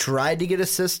 they tried to get a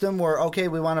system where, okay,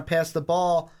 we want to pass the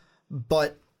ball,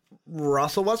 but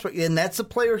Russell Westbrook, and that's the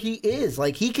player he is.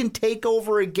 Like, he can take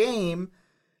over a game.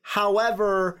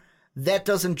 However, that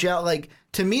doesn't gel. Like,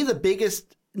 to me, the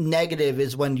biggest negative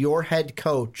is when your head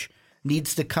coach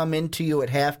needs to come into you at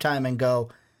halftime and go,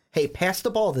 hey, pass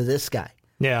the ball to this guy.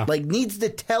 Yeah. Like, needs to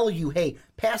tell you, hey,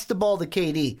 pass the ball to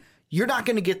KD. You're not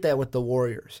going to get that with the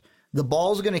Warriors. The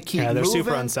ball's going to keep moving. Yeah, they're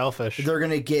super unselfish. They're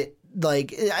going to get,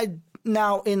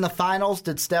 now in the finals,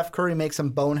 did Steph Curry make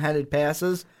some boneheaded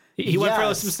passes? He went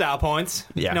for some style points.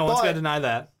 Yeah. No one's going to deny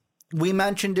that. We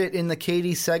mentioned it in the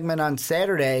KD segment on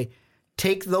Saturday.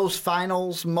 Take those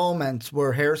finals moments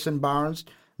where Harrison Barnes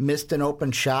missed an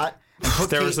open shot.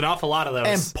 There was an awful lot of those.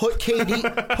 And put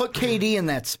KD in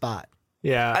that spot.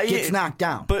 Yeah, gets knocked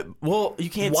down. But you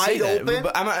can't wide say that. Open.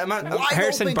 But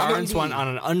Harrison Barnes went on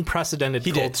an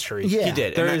unprecedented cold streak. Yeah. He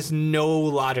did. There is no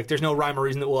logic. There's no rhyme or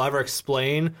reason that will ever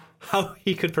explain how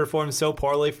he could perform so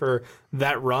poorly for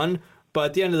that run. But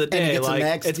at the end of the day,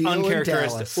 it's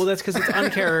uncharacteristic. Well, that's because it's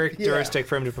uncharacteristic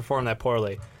for him to perform that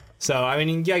poorly. So, I mean,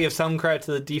 you got to give some credit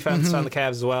to the defense on the Cavs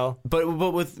as well. But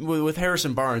with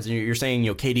Harrison Barnes, you're saying,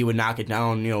 KD would knock it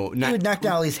down, he would knock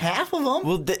down at least half of them.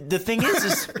 Well, the thing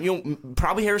is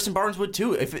probably Harrison Barnes would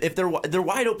too. If they're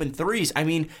wide open threes, I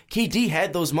mean, KD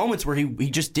had those moments where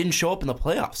he just didn't show up in the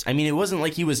playoffs. I mean, it wasn't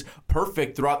like he was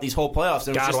perfect throughout these whole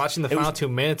playoffs. Watching the final 2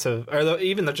 minutes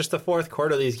even just the fourth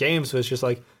quarter of these games was just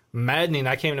like maddening.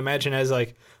 I can't even imagine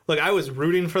look, I was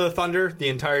rooting for the Thunder the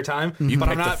entire time. You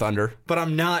picked the Thunder. But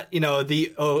I'm not,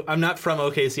 I'm not from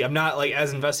OKC. I'm not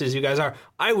as invested as you guys are.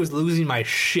 I was losing my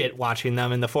shit watching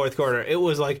them in the fourth quarter. It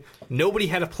was like nobody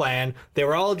had a plan. They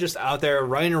were all just out there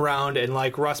running around, and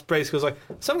Russ basically was like,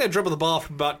 so I'm going to dribble the ball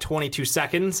for about 22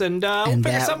 seconds and we'll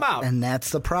figure something out. And that's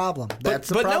the problem. But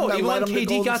no, even when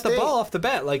KD got the ball off the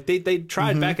bat, they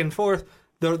tried back and forth.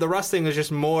 The Russ thing was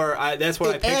just more. That's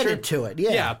what I pictured. Added to it, yeah.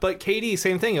 Yeah, but KD,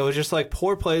 same thing. It was just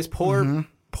poor plays, poor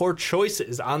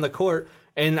choices on the court,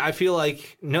 and I feel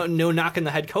like no knocking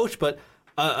the head coach, but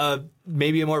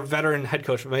maybe a more veteran head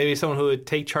coach, maybe someone who would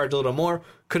take charge a little more,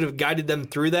 could have guided them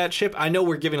through that ship. I know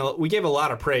we gave a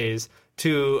lot of praise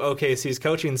to OKC's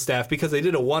coaching staff because they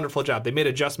did a wonderful job. They made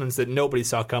adjustments that nobody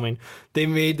saw coming. They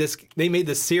made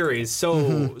this series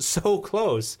so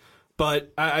close.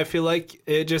 But I feel like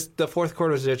the fourth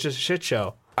quarter was just a shit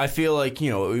show. I feel like,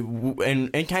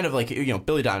 and kind of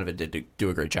Billy Donovan did do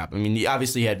a great job. I mean, he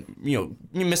obviously had,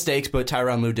 mistakes, but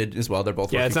Tyronn Lue did as well. They're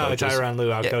both it's not coaches. like Tyronn Lue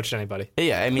outcoached anybody.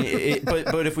 Yeah, I mean,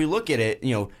 but if we look at it,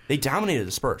 they dominated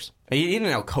the Spurs. He didn't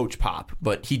out-coach Pop,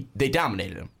 but they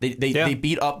dominated him. They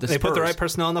beat up the Spurs. They put the right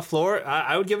personnel on the floor.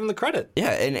 I would give them the credit.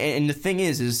 Yeah, and the thing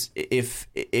is if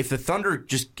the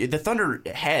Thunder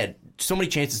had so many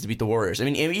chances to beat the Warriors. I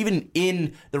mean, even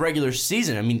in the regular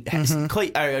season, I mean,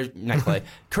 Curry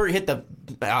hit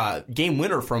the game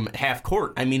winner from half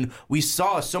court. I mean, we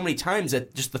saw so many times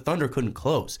that just the Thunder couldn't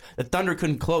close. The Thunder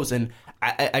couldn't close, and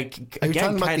Are you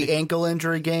talking about the ankle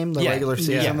injury game, the regular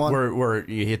season one? Where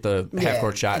you hit the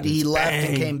half-court shot. And he left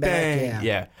and came back.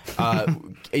 Yeah.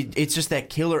 It's just that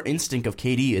killer instinct of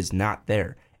KD is not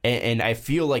there. And I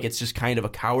feel like it's just kind of a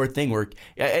coward thing where,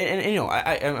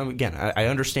 I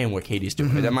understand what KD's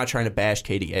doing. I'm not trying to bash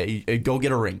KD. Go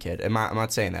get a ring, kid. I'm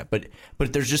not saying that. But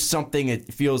there's just something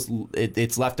that feels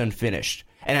it's left unfinished.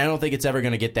 And I don't think it's ever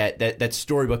going to get that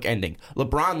storybook ending.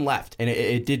 LeBron left, and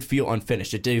it did feel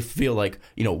unfinished. It did feel like,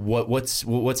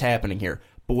 what's happening here.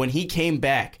 But when he came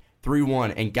back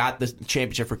 3-1 and got the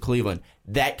championship for Cleveland,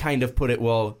 that kind of put it,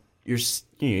 well,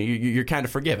 you're kind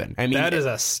of forgiven. I mean, that is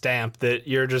a stamp that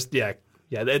you're just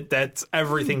that's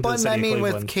everything. But to the city I mean, of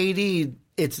Cleveland. with KD,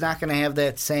 it's not going to have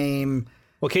that same.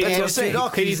 Well,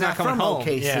 KD's not coming home.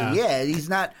 OKC. Yeah, he's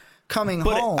not coming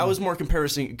home. I was more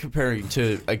comparing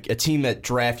to a team that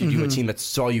drafted you, a team that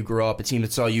saw you grow up, a team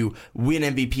that saw you win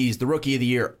MVPs, the Rookie of the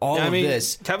Year, of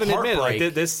this. Kevin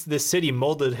admitted this city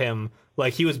molded him.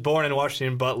 Like, he was born in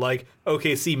Washington, but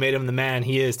OKC made him the man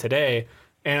he is today.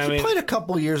 And he played a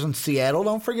couple years in Seattle.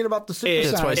 Don't forget about the Supersonics.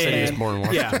 That's why I said he was born in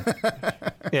Washington.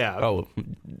 Yeah. Oh,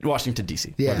 Washington,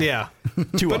 D.C. Yeah.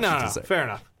 Two but options to say. Fair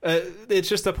enough. It's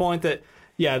just a point that,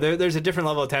 Yeah, there's a different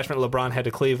level of attachment LeBron had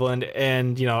to Cleveland,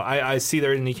 and I see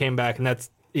there, and he came back, and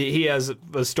he has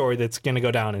a story that's going to go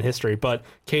down in history. But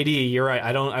KD, you're right.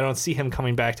 I don't see him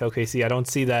coming back to OKC. I don't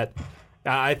see that.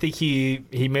 I think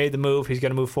he made the move. He's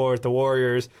going to move forward. The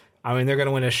Warriors, I mean, they're going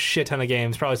to win a shit ton of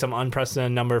games, probably some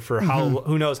unprecedented number for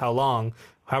who knows how long,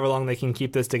 however long they can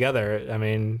keep this together. I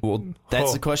mean, well,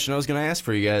 that's the question I was going to ask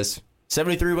for you guys.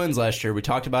 73 wins last year. We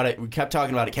talked about it. We kept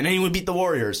talking about it. Can anyone beat the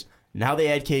Warriors? Now they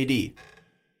add KD.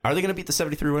 Are they going to beat the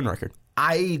 73 win record?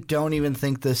 I don't even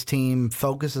think this team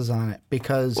focuses on it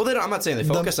because. Well, I'm not saying they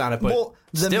focus on it, but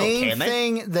the still, main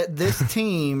thing that this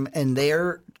team, and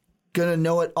they're going to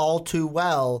know it all too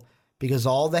well because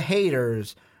all the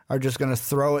haters are just going to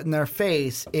throw it in their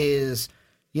face is,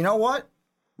 you know what?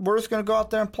 We're just going to go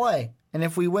out there and play. And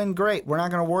if we win, great. We're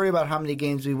not going to worry about how many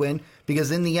games we win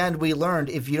because in the end, we learned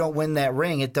if you don't win that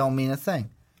ring, it don't mean a thing.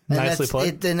 And Nicely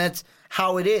played. And that's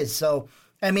how it is. So,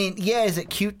 I mean, yeah, is it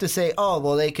cute to say, oh,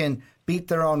 well, they can beat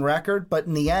their own record? But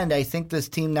in the end, I think this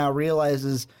team now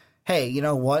realizes, hey, you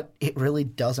know what? It really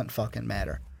doesn't fucking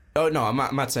matter. Oh, no, I'm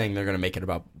not saying they're going to make it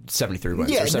about 73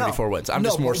 wins or 74 wins. I'm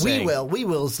just more saying. We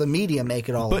will as the media make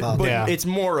it all about. But it's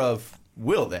more of,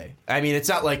 will they? I mean, it's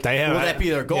not like, will that be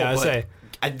their goal? Yeah,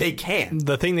 they can.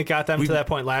 The thing that got them to that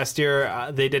point last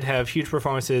year, they did have huge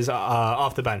performances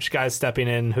off the bench. Guys stepping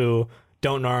in who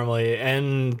don't normally.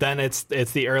 And then it's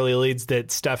the early leads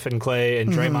that Steph and Clay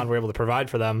and Draymond were able to provide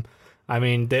for them. I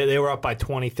mean, they were up by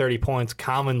 20, 30 points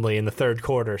commonly in the third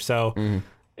quarter. So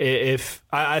if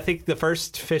I think the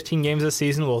first 15 games of the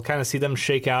season, we'll kind of see them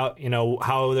shake out,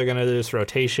 how they're going to do this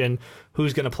rotation,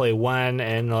 who's going to play when,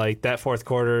 and like that fourth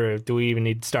quarter, do we even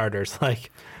need starters?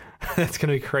 Like, that's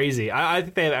going to be crazy. I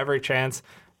think they have every chance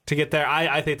to get there.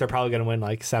 I think they're probably going to win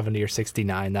like 70 or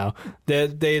 69, though.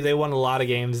 They won a lot of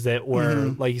games that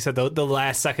were, like you said, the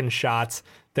last second shots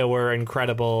that were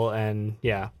incredible, and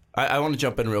yeah. I want to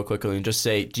jump in real quickly and just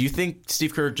say, do you think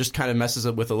Steve Kerr just kind of messes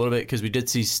up with a little bit? Because we did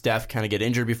see Steph kind of get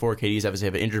injured before. KD's obviously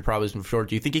have injury problems before.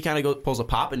 Do you think he kind of pulls a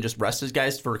pop and just rests his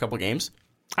guys for a couple games?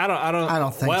 I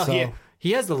don't think so.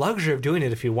 He has the luxury of doing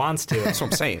it if he wants to. That's what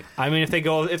I'm saying. I mean, if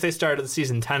they started the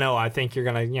season 10-0, I think you're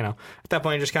going to, at that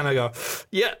point, you just kind of go,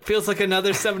 yeah, feels like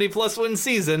another 70-plus win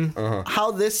season.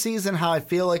 How this season, how I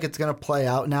feel like it's going to play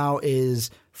out now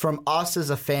is from us as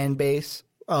a fan base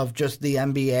of just the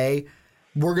NBA,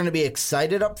 we're going to be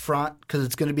excited up front because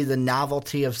it's going to be the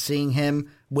novelty of seeing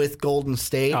him with Golden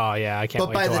State. Oh, yeah, I can't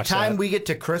wait to watch that. But by the time we get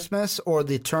to Christmas or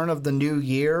the turn of the new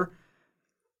year,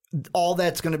 all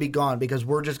that's going to be gone because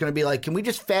we're just going to be like, can we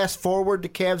just fast forward to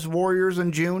Cavs Warriors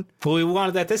in June? Well, we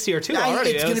wanted that this year too.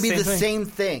 Already. It's going to be the same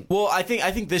thing. Well, I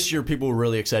think this year people were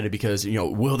really excited because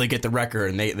will they get the record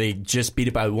and they just beat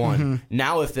it by one.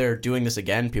 Now if they're doing this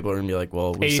again, people are going to be like,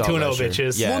 well, we 82-0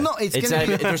 bitches. Yeah. Well, no, there's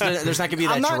not going to be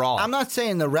that draw. I'm not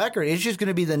saying the record. It's just going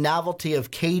to be the novelty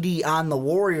of KD on the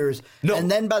Warriors. No.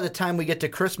 And then by the time we get to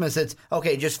Christmas, it's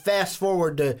okay. Just fast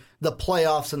forward to the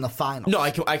playoffs and the finals. No,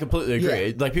 I completely agree.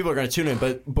 Yeah. Like people are going to tune in,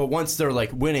 but once they're like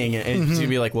winning, and it's going to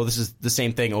be like, well, this is the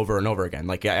same thing over and over again.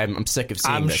 Like I'm sick of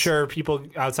seeing this. I'm sure people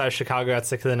outside of Chicago got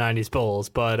sick of the '90s Bulls,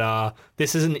 but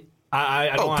this isn't.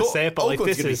 I don't want to say it, but Oakland's like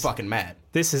this gonna is be fucking mad.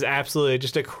 This is absolutely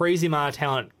just a crazy amount of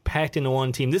talent packed into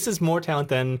one team. This is more talent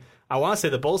than I want to say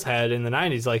the Bulls had in the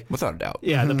 '90s. Like without a doubt.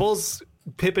 Yeah, the Bulls,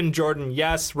 Pippen, Jordan,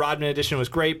 yes, Rodman addition was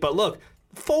great, but look,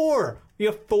 you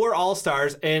have 4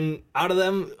 All-Stars, and out of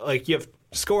them, like you have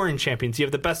scoring champions. You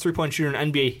have the best three-point shooter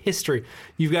in NBA history.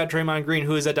 You've got Draymond Green,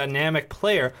 who is a dynamic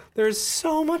player. There's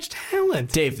so much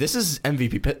talent. Dave, this is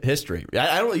MVP history.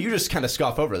 I don't. You just kind of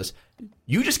scoff over this.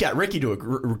 You just got Ricky to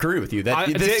agree with you that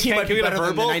this team might be better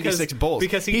than the '96 Bulls.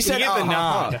 Because he said, the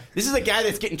nod. This is a guy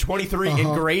that's getting 23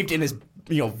 engraved in his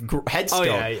headstone.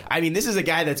 Oh, yeah. I mean, this is a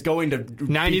guy that's going to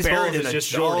 90s be buried Bulls in a just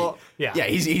Jordan. Yeah,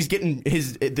 he's getting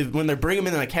his when they bring him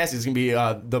in the cast, it's gonna be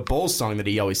the Bulls song that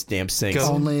he always damn sings.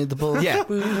 Only the Bulls. Yeah,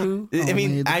 I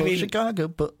mean, Chicago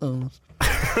Bulls.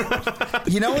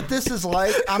 You know what this is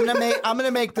like? I'm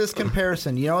gonna make this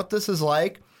comparison. You know what this is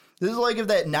like? This is like if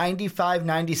that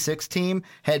 95-96 team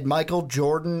had Michael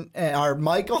Jordan, or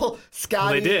Michael,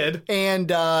 Scottie, they did. And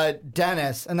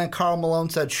Dennis, and then Karl Malone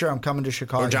said, sure, I'm coming to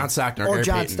Chicago. Or John Stockton. Or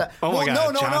John Stockton. Oh, my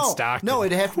God, John Stockton. No,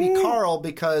 it'd have to be Karl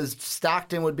because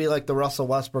Stockton would be like the Russell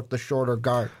Westbrook, the shorter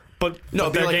guard. But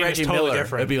it'd be their like game Reggie is totally Miller.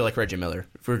 different. It'd be like Reggie Miller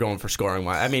if we're going for scoring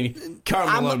wise. I mean, Karl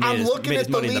Malone I'm made looking his at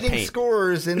the money in the leading paint.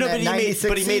 scorers in that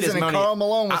 96 season, and Karl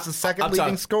Malone was the second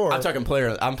leading scorer. I'm talking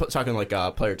player. I'm talking like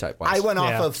player type wise. I went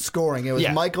off of scoring. It was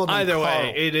Michael. Either Karl.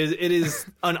 way, it is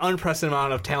an unprecedented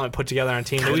amount of talent put together on a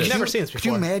team that we've never seen this before. Could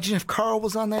you imagine if Karl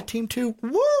was on that team too?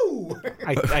 Woo!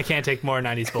 I can't take more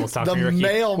 90s Bulls talk The to me, Ricky.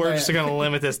 mailman. We're just going to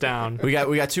limit this down. We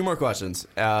got 2 more questions.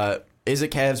 Is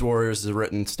it Cavs Warriors is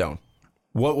written in stone?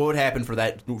 What would happen for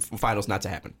that finals not to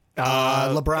happen?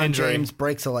 LeBron injury. James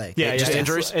breaks a leg. Yeah, just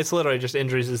injuries? It's literally just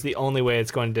injuries is the only way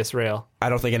it's going to disrail. I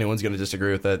don't think anyone's going to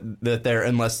disagree with that there,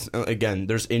 unless, again,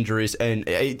 there's injuries. And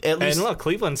at least. And look,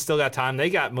 Cleveland's still got time. They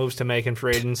got moves to make in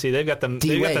free agency. They've got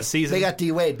the season. They got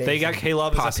D-Wade, baby. They got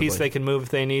K-Love as a Possibly. piece they can move if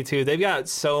they need to. They've got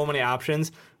so many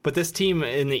options. But this team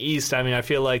in the East, I mean, I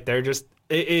feel like they're just...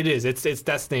 It's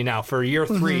destiny now. For year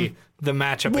 3, the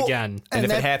matchup again. And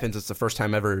if it happens, it's the first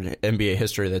time ever in NBA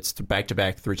history that's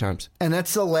back-to-back 3 times. And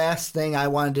that's the last thing I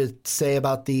wanted to say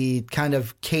about the kind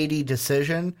of KD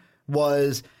decision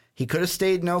was he could have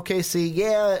stayed in OKC.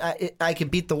 Yeah, I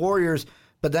could beat the Warriors,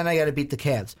 but then I got to beat the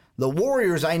Cavs. The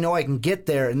Warriors, I know I can get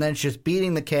there, and then it's just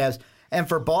beating the Cavs. And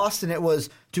for Boston, it was,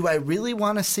 do I really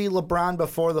want to see LeBron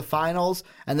before the finals?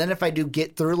 And then if I do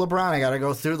get through LeBron, I got to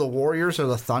go through the Warriors or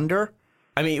the Thunder?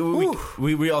 I mean,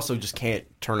 we also just can't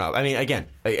turn up. I mean, again,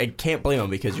 I can't blame them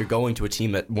because you're going to a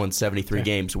team that won 73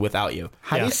 games without you.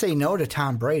 How do you say no to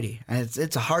Tom Brady? And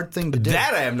it's a hard thing to do.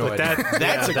 That I have no idea.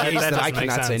 That's a case that I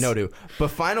cannot say no to. But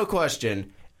final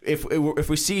question, if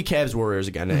we see Cavs Warriors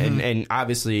again, and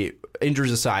obviously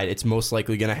injuries aside, it's most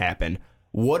likely going to happen,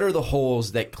 what are the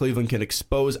holes that Cleveland can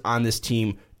expose on this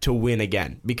team to win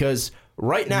again? Because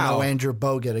right now... No Andrew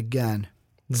Bogut again.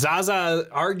 Zaza,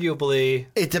 arguably,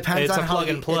 it depends it's on a how plug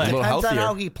and play. It depends on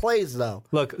how he plays, though.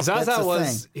 Look, Zaza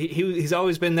was he's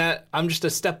always been that. I'm just a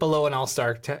step below an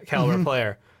all-star caliber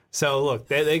player. So look,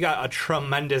 they got a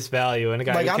tremendous value and a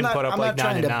guy who can put up like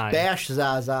 9 and 9. I'm not trying to bash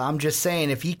Zaza. I'm just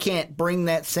saying if he can't bring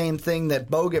that same thing that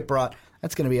Bogut brought,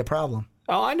 that's going to be a problem.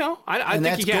 Oh, I know. I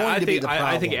think he can.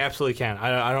 I think he absolutely can.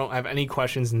 I don't have any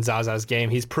questions in Zaza's game.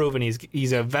 He's proven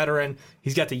he's a veteran.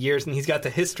 He's got the years and he's got the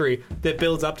history that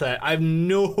builds up to that. I have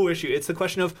no issue. It's the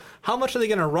question of how much are they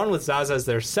going to run with Zaza as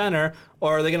their center,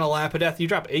 or are they going to lap to death? You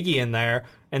drop Iggy in there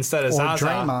instead of Zaza.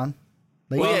 Draymond.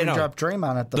 They dropped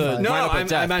Draymond at the five. No,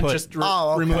 I meant just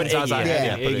remove Zaza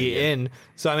and Iggy in.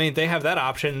 So, I mean, they have that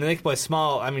option, and they can play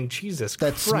small. I mean, Jesus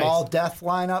Christ. That small death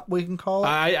lineup, we can call it?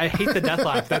 I hate the death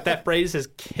lineup. That phrase has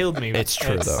killed me. It's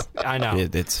true, though. I know.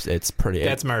 It's pretty...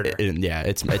 That's murder.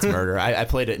 It's murder. I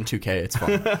played it in 2K. It's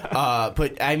fun.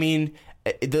 But, I mean...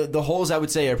 The holes I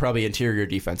would say are probably interior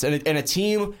defense, and a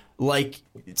team like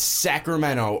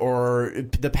Sacramento or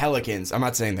the Pelicans. I'm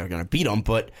not saying they're going to beat them,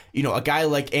 but a guy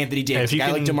like Anthony Davis, a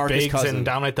guy like DeMarcus Cousins, and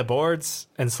dominate the boards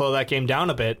and slow that game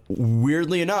down a bit.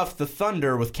 Weirdly enough, the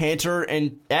Thunder with Cantor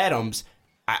and Adams,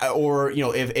 or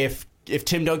if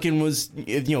Tim Duncan was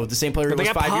the same player he was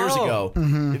 5 years ago,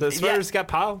 the Spurs got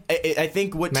Powell. I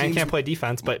think what man teams can't play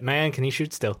defense, but man, can he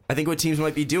shoot still? I think what teams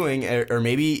might be doing, or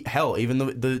maybe hell, even the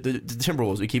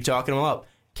Timberwolves. We keep talking them up.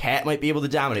 Cat might be able to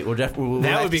dominate. We'll that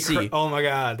would be see. Oh my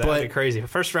god, that would be crazy.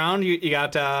 First round, you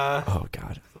got oh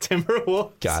god,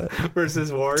 Timberwolves got it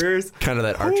versus Warriors. Kind of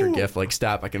that Archer gif, like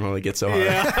stop. I can only get so hard.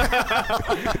 Yeah.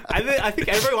 I think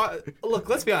everyone. Look,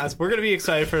 let's be honest. We're going to be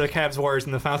excited for the Cavs Warriors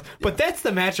in the finals, but that's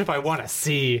the matchup I want to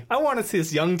see. I want to see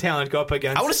this young talent go up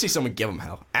against. I want to see someone give them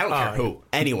hell. I don't care who.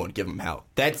 Anyone give them hell.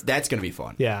 That's going to be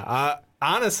fun. Yeah.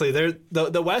 Honestly,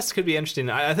 the West could be interesting.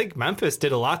 I think Memphis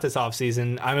did a lot this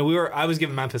offseason. I mean, I was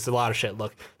giving Memphis a lot of shit.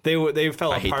 Look, they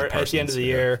fell apart at the end of the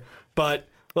year, but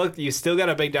look, you still got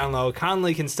a big down low.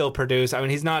 Conley can still produce. I mean,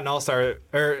 he's not an all-star,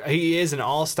 or he is an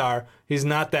all-star. He's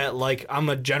not that, like, I'm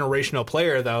a generational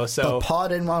player, though. So but Paul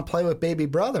didn't want to play with baby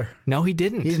brother. No, he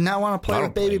didn't. He did not want to play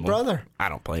with baby brother. I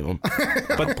don't blame him.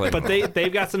 But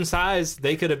they've got some size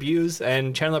they could abuse,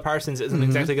 and Chandler Parsons isn't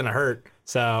exactly going to hurt.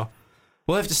 So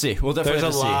we'll have to see. We'll definitely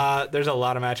have to see. There's a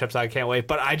lot of matchups I can't wait,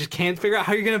 but I just can't figure out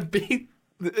how you're going to beat.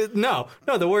 No,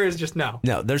 the Warriors just no.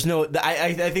 No, there's no.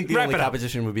 I think the only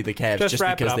competition would be the Cavs just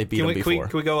because they beat them before.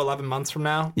 Can we go 11 months from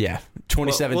now? Yeah,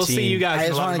 2017. We'll see you guys. I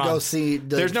just want to go see.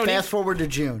 There's no fast forward to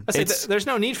June. There's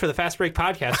no need for the Fast Break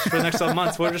podcast for the next 11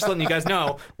 months. We're just letting you guys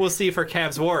know. We'll see you for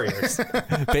Cavs Warriors.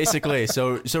 Basically,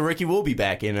 so Ricky will be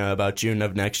back in about June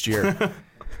of next year.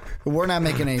 We're not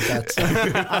making any bets.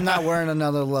 I'm not wearing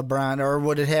another LeBron, or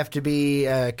would it have to be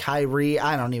Kyrie?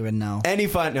 I don't even know. No,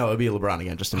 it'd be LeBron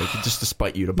again, just to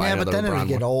spite you to buy another LeBron. Yeah, but then it'd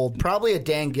get old. Probably a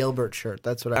Dan Gilbert shirt.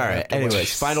 That's what I. All right.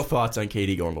 Anyways, final thoughts on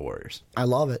KD going to the Warriors. I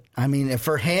love it. I mean,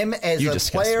 for him as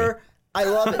a player, I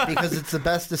love it because it's the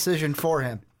best decision for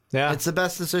him. Yeah. It's the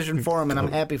best decision for him, and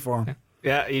I'm happy for him.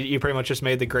 Yeah, you pretty much just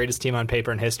made the greatest team on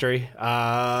paper in history.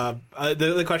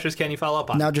 The question is, can you follow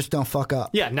up on it? Now just don't fuck up.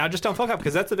 Yeah, now just don't fuck up,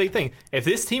 because that's the big thing. If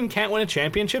this team can't win a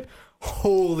championship,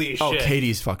 holy shit. Oh,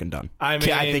 KD's fucking done. I mean,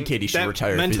 I think KD should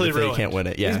retire if they can't win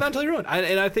it. Yeah. He's mentally ruined.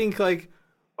 And I think, like,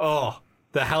 the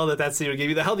hell that team would give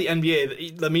you, the hell the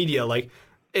NBA, the media, like,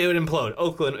 it would implode.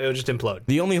 Oakland, it would just implode.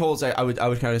 The only holes I would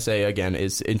kind of say, again,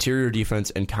 is interior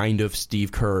defense and kind of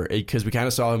Steve Kerr, because we kind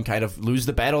of saw him kind of lose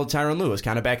the battle of Tyronn Lue,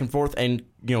 kind of back and forth, and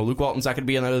Luke Walton's not going to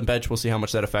be on the bench. We'll see how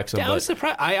much that affects him. Yeah, I was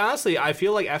surprised. I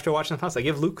feel like after watching the finals, I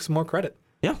give Luke some more credit.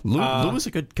 Yeah, Lue was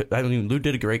a good. Lue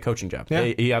did a great coaching job.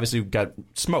 Yeah. He obviously got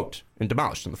smoked and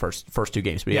demolished in the first two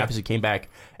games, but he obviously came back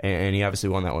and he obviously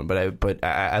won that one. But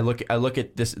I look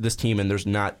at this team, and there's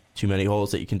not too many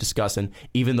holes that you can discuss, and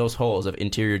even those holes of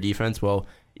interior defense. Well,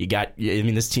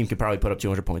 this team could probably put up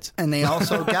 200 points. And they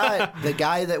also got the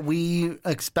guy that we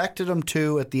expected them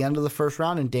to at the end of the first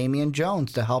round, in Damian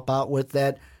Jones, to help out with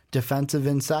that defensive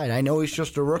inside. I know he's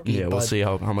just a rookie. Yeah, we'll see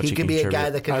how much he can be contribute. A guy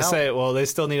that can help. They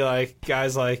still need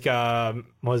guys like what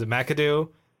was it, McAdoo?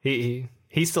 He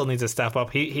still needs to step up.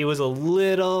 He was a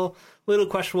little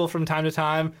questionable from time to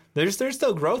time. There's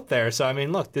still growth there. So I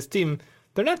mean, look, this team,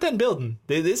 they're not done building.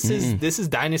 This is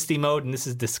dynasty mode, and this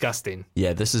is disgusting.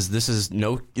 Yeah, this is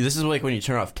like when you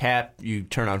turn off cap, you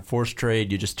turn on forced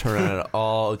trade, you just turn on it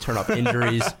all, turn off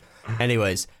injuries.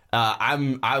 Anyways,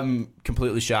 I'm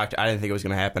completely shocked. I didn't think it was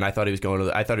going to happen. I thought he was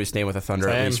staying with the Thunder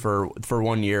at least for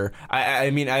 1 year. I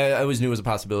always knew it was a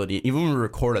possibility. Even when we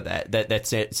recorded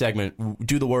that segment,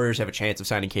 do the Warriors have a chance of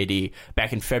signing KD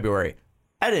back in February?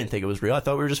 I didn't think it was real. I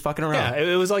thought we were just fucking around.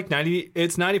 Yeah, it was like 90%.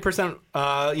 It's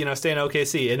 90%. Staying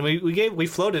OKC, and we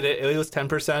floated it. It was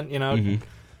 10%.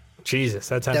 Jesus,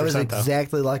 that's 10%. That was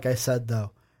exactly like I said,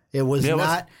 though. It was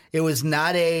not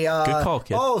a good call,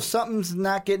 kid. Oh, something's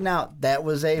not getting out. That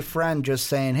was a friend just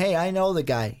saying, "Hey, I know the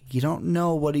guy." You don't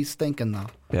know what he's thinking, though.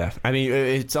 Yeah, I mean,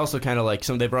 it's also kind of like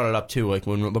they brought it up too. Like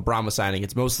when LeBron was signing,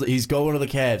 it's mostly he's going to the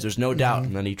Cavs. There's no doubt,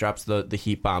 and then he drops the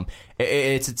Heat bomb.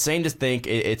 It's insane to think.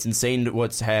 It's insane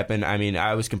what's happened. I mean,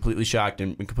 I was completely shocked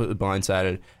and completely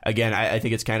blindsided. Again, I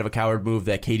think it's kind of a coward move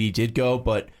that KD did go,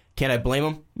 but. Can I blame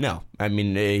him? No. I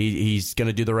mean, he's going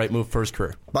to do the right move for his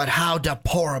career. But how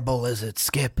deplorable is it,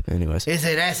 Skip? Anyways. Is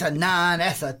it S a 9,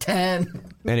 S a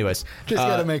 10? Anyways. Just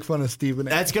got to make fun of Stephen.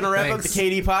 That's going to wrap up the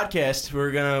KD podcast.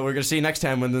 We're gonna see you next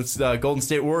time when this Golden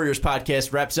State Warriors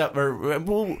podcast wraps up.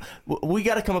 We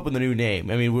got to come up with a new name.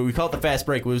 I mean, we call it the Fast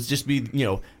Break. It would just be,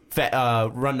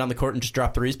 run down the court and just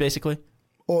drop threes, basically.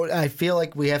 Or I feel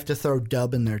like we have to throw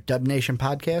Dub in there. Dub Nation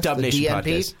Podcast? Dub Nation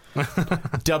DNP?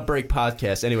 Podcast. Dub Break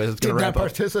Podcast. Anyways, it's going to wrap up.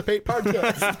 Participate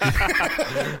podcast.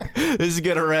 This is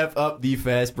going to wrap up the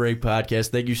Fast Break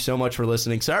Podcast. Thank you so much for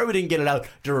listening. Sorry we didn't get it out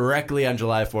directly on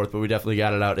July 4th, but we definitely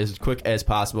got it out as quick as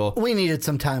possible. We needed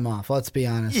some time off, let's be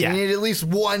honest. Yeah. We needed at least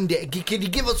 1 day. Can you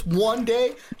give us 1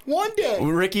 day? 1 day.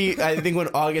 Ricky, I think when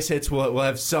August hits, we'll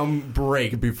have some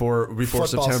break before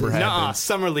September happens. Nah,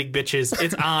 Summer League, bitches.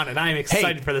 It's on, and I'm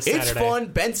excited for this Saturday. It's fun.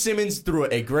 Ben Simmons threw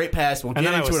a great pass. We'll get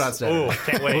into it on Saturday. Oh,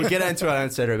 can't wait. We'll get into it on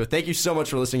Saturday. But thank you so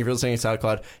much for listening. If you're listening on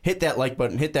SoundCloud, hit that like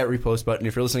button, hit that repost button.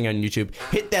 If you're listening on YouTube,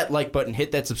 hit that like button,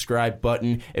 hit that subscribe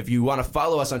button. If you want to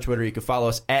follow us on Twitter, you can follow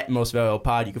us at Most Valuable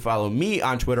Pod. You can follow me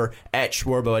on Twitter at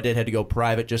Schwarbo. I did have to go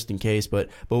private just in case, but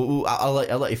I'll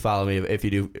let you follow me if you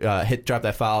do. Drop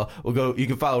that follow. You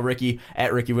can follow Ricky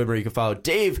at Ricky Whitmer. You can follow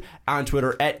Dave on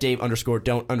Twitter at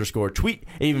Dave_don't_tweet.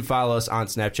 And even follow us on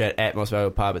Snapchat at Most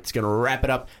Valuable Pod. But it's going to wrap it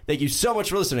up. Thank you so much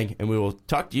for listening, and we will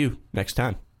talk to you next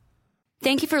time.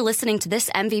 Thank you for listening to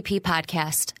this MVP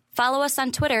podcast. Follow us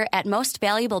on Twitter at Most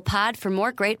Valuable Pod for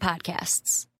more great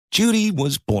podcasts. Judy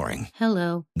was boring.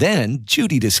 Hello. Then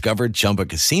Judy discovered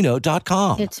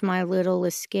ChumbaCasino.com. It's my little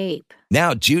escape.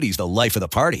 Now Judy's the life of the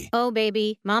party. Oh,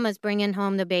 baby, mama's bringing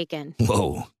home the bacon.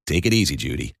 Whoa, take it easy,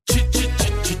 Judy.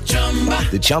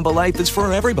 The Chumba life is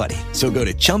for everybody. So go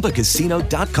to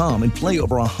ChumbaCasino.com and play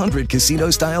over 100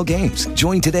 casino-style games.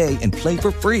 Join today and play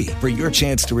for free for your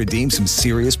chance to redeem some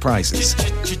serious prizes.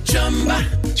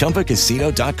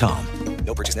 ChumbaCasino.com.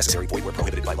 No purchase necessary. Void where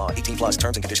prohibited by law. 18+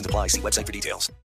 terms and conditions apply. See website for details.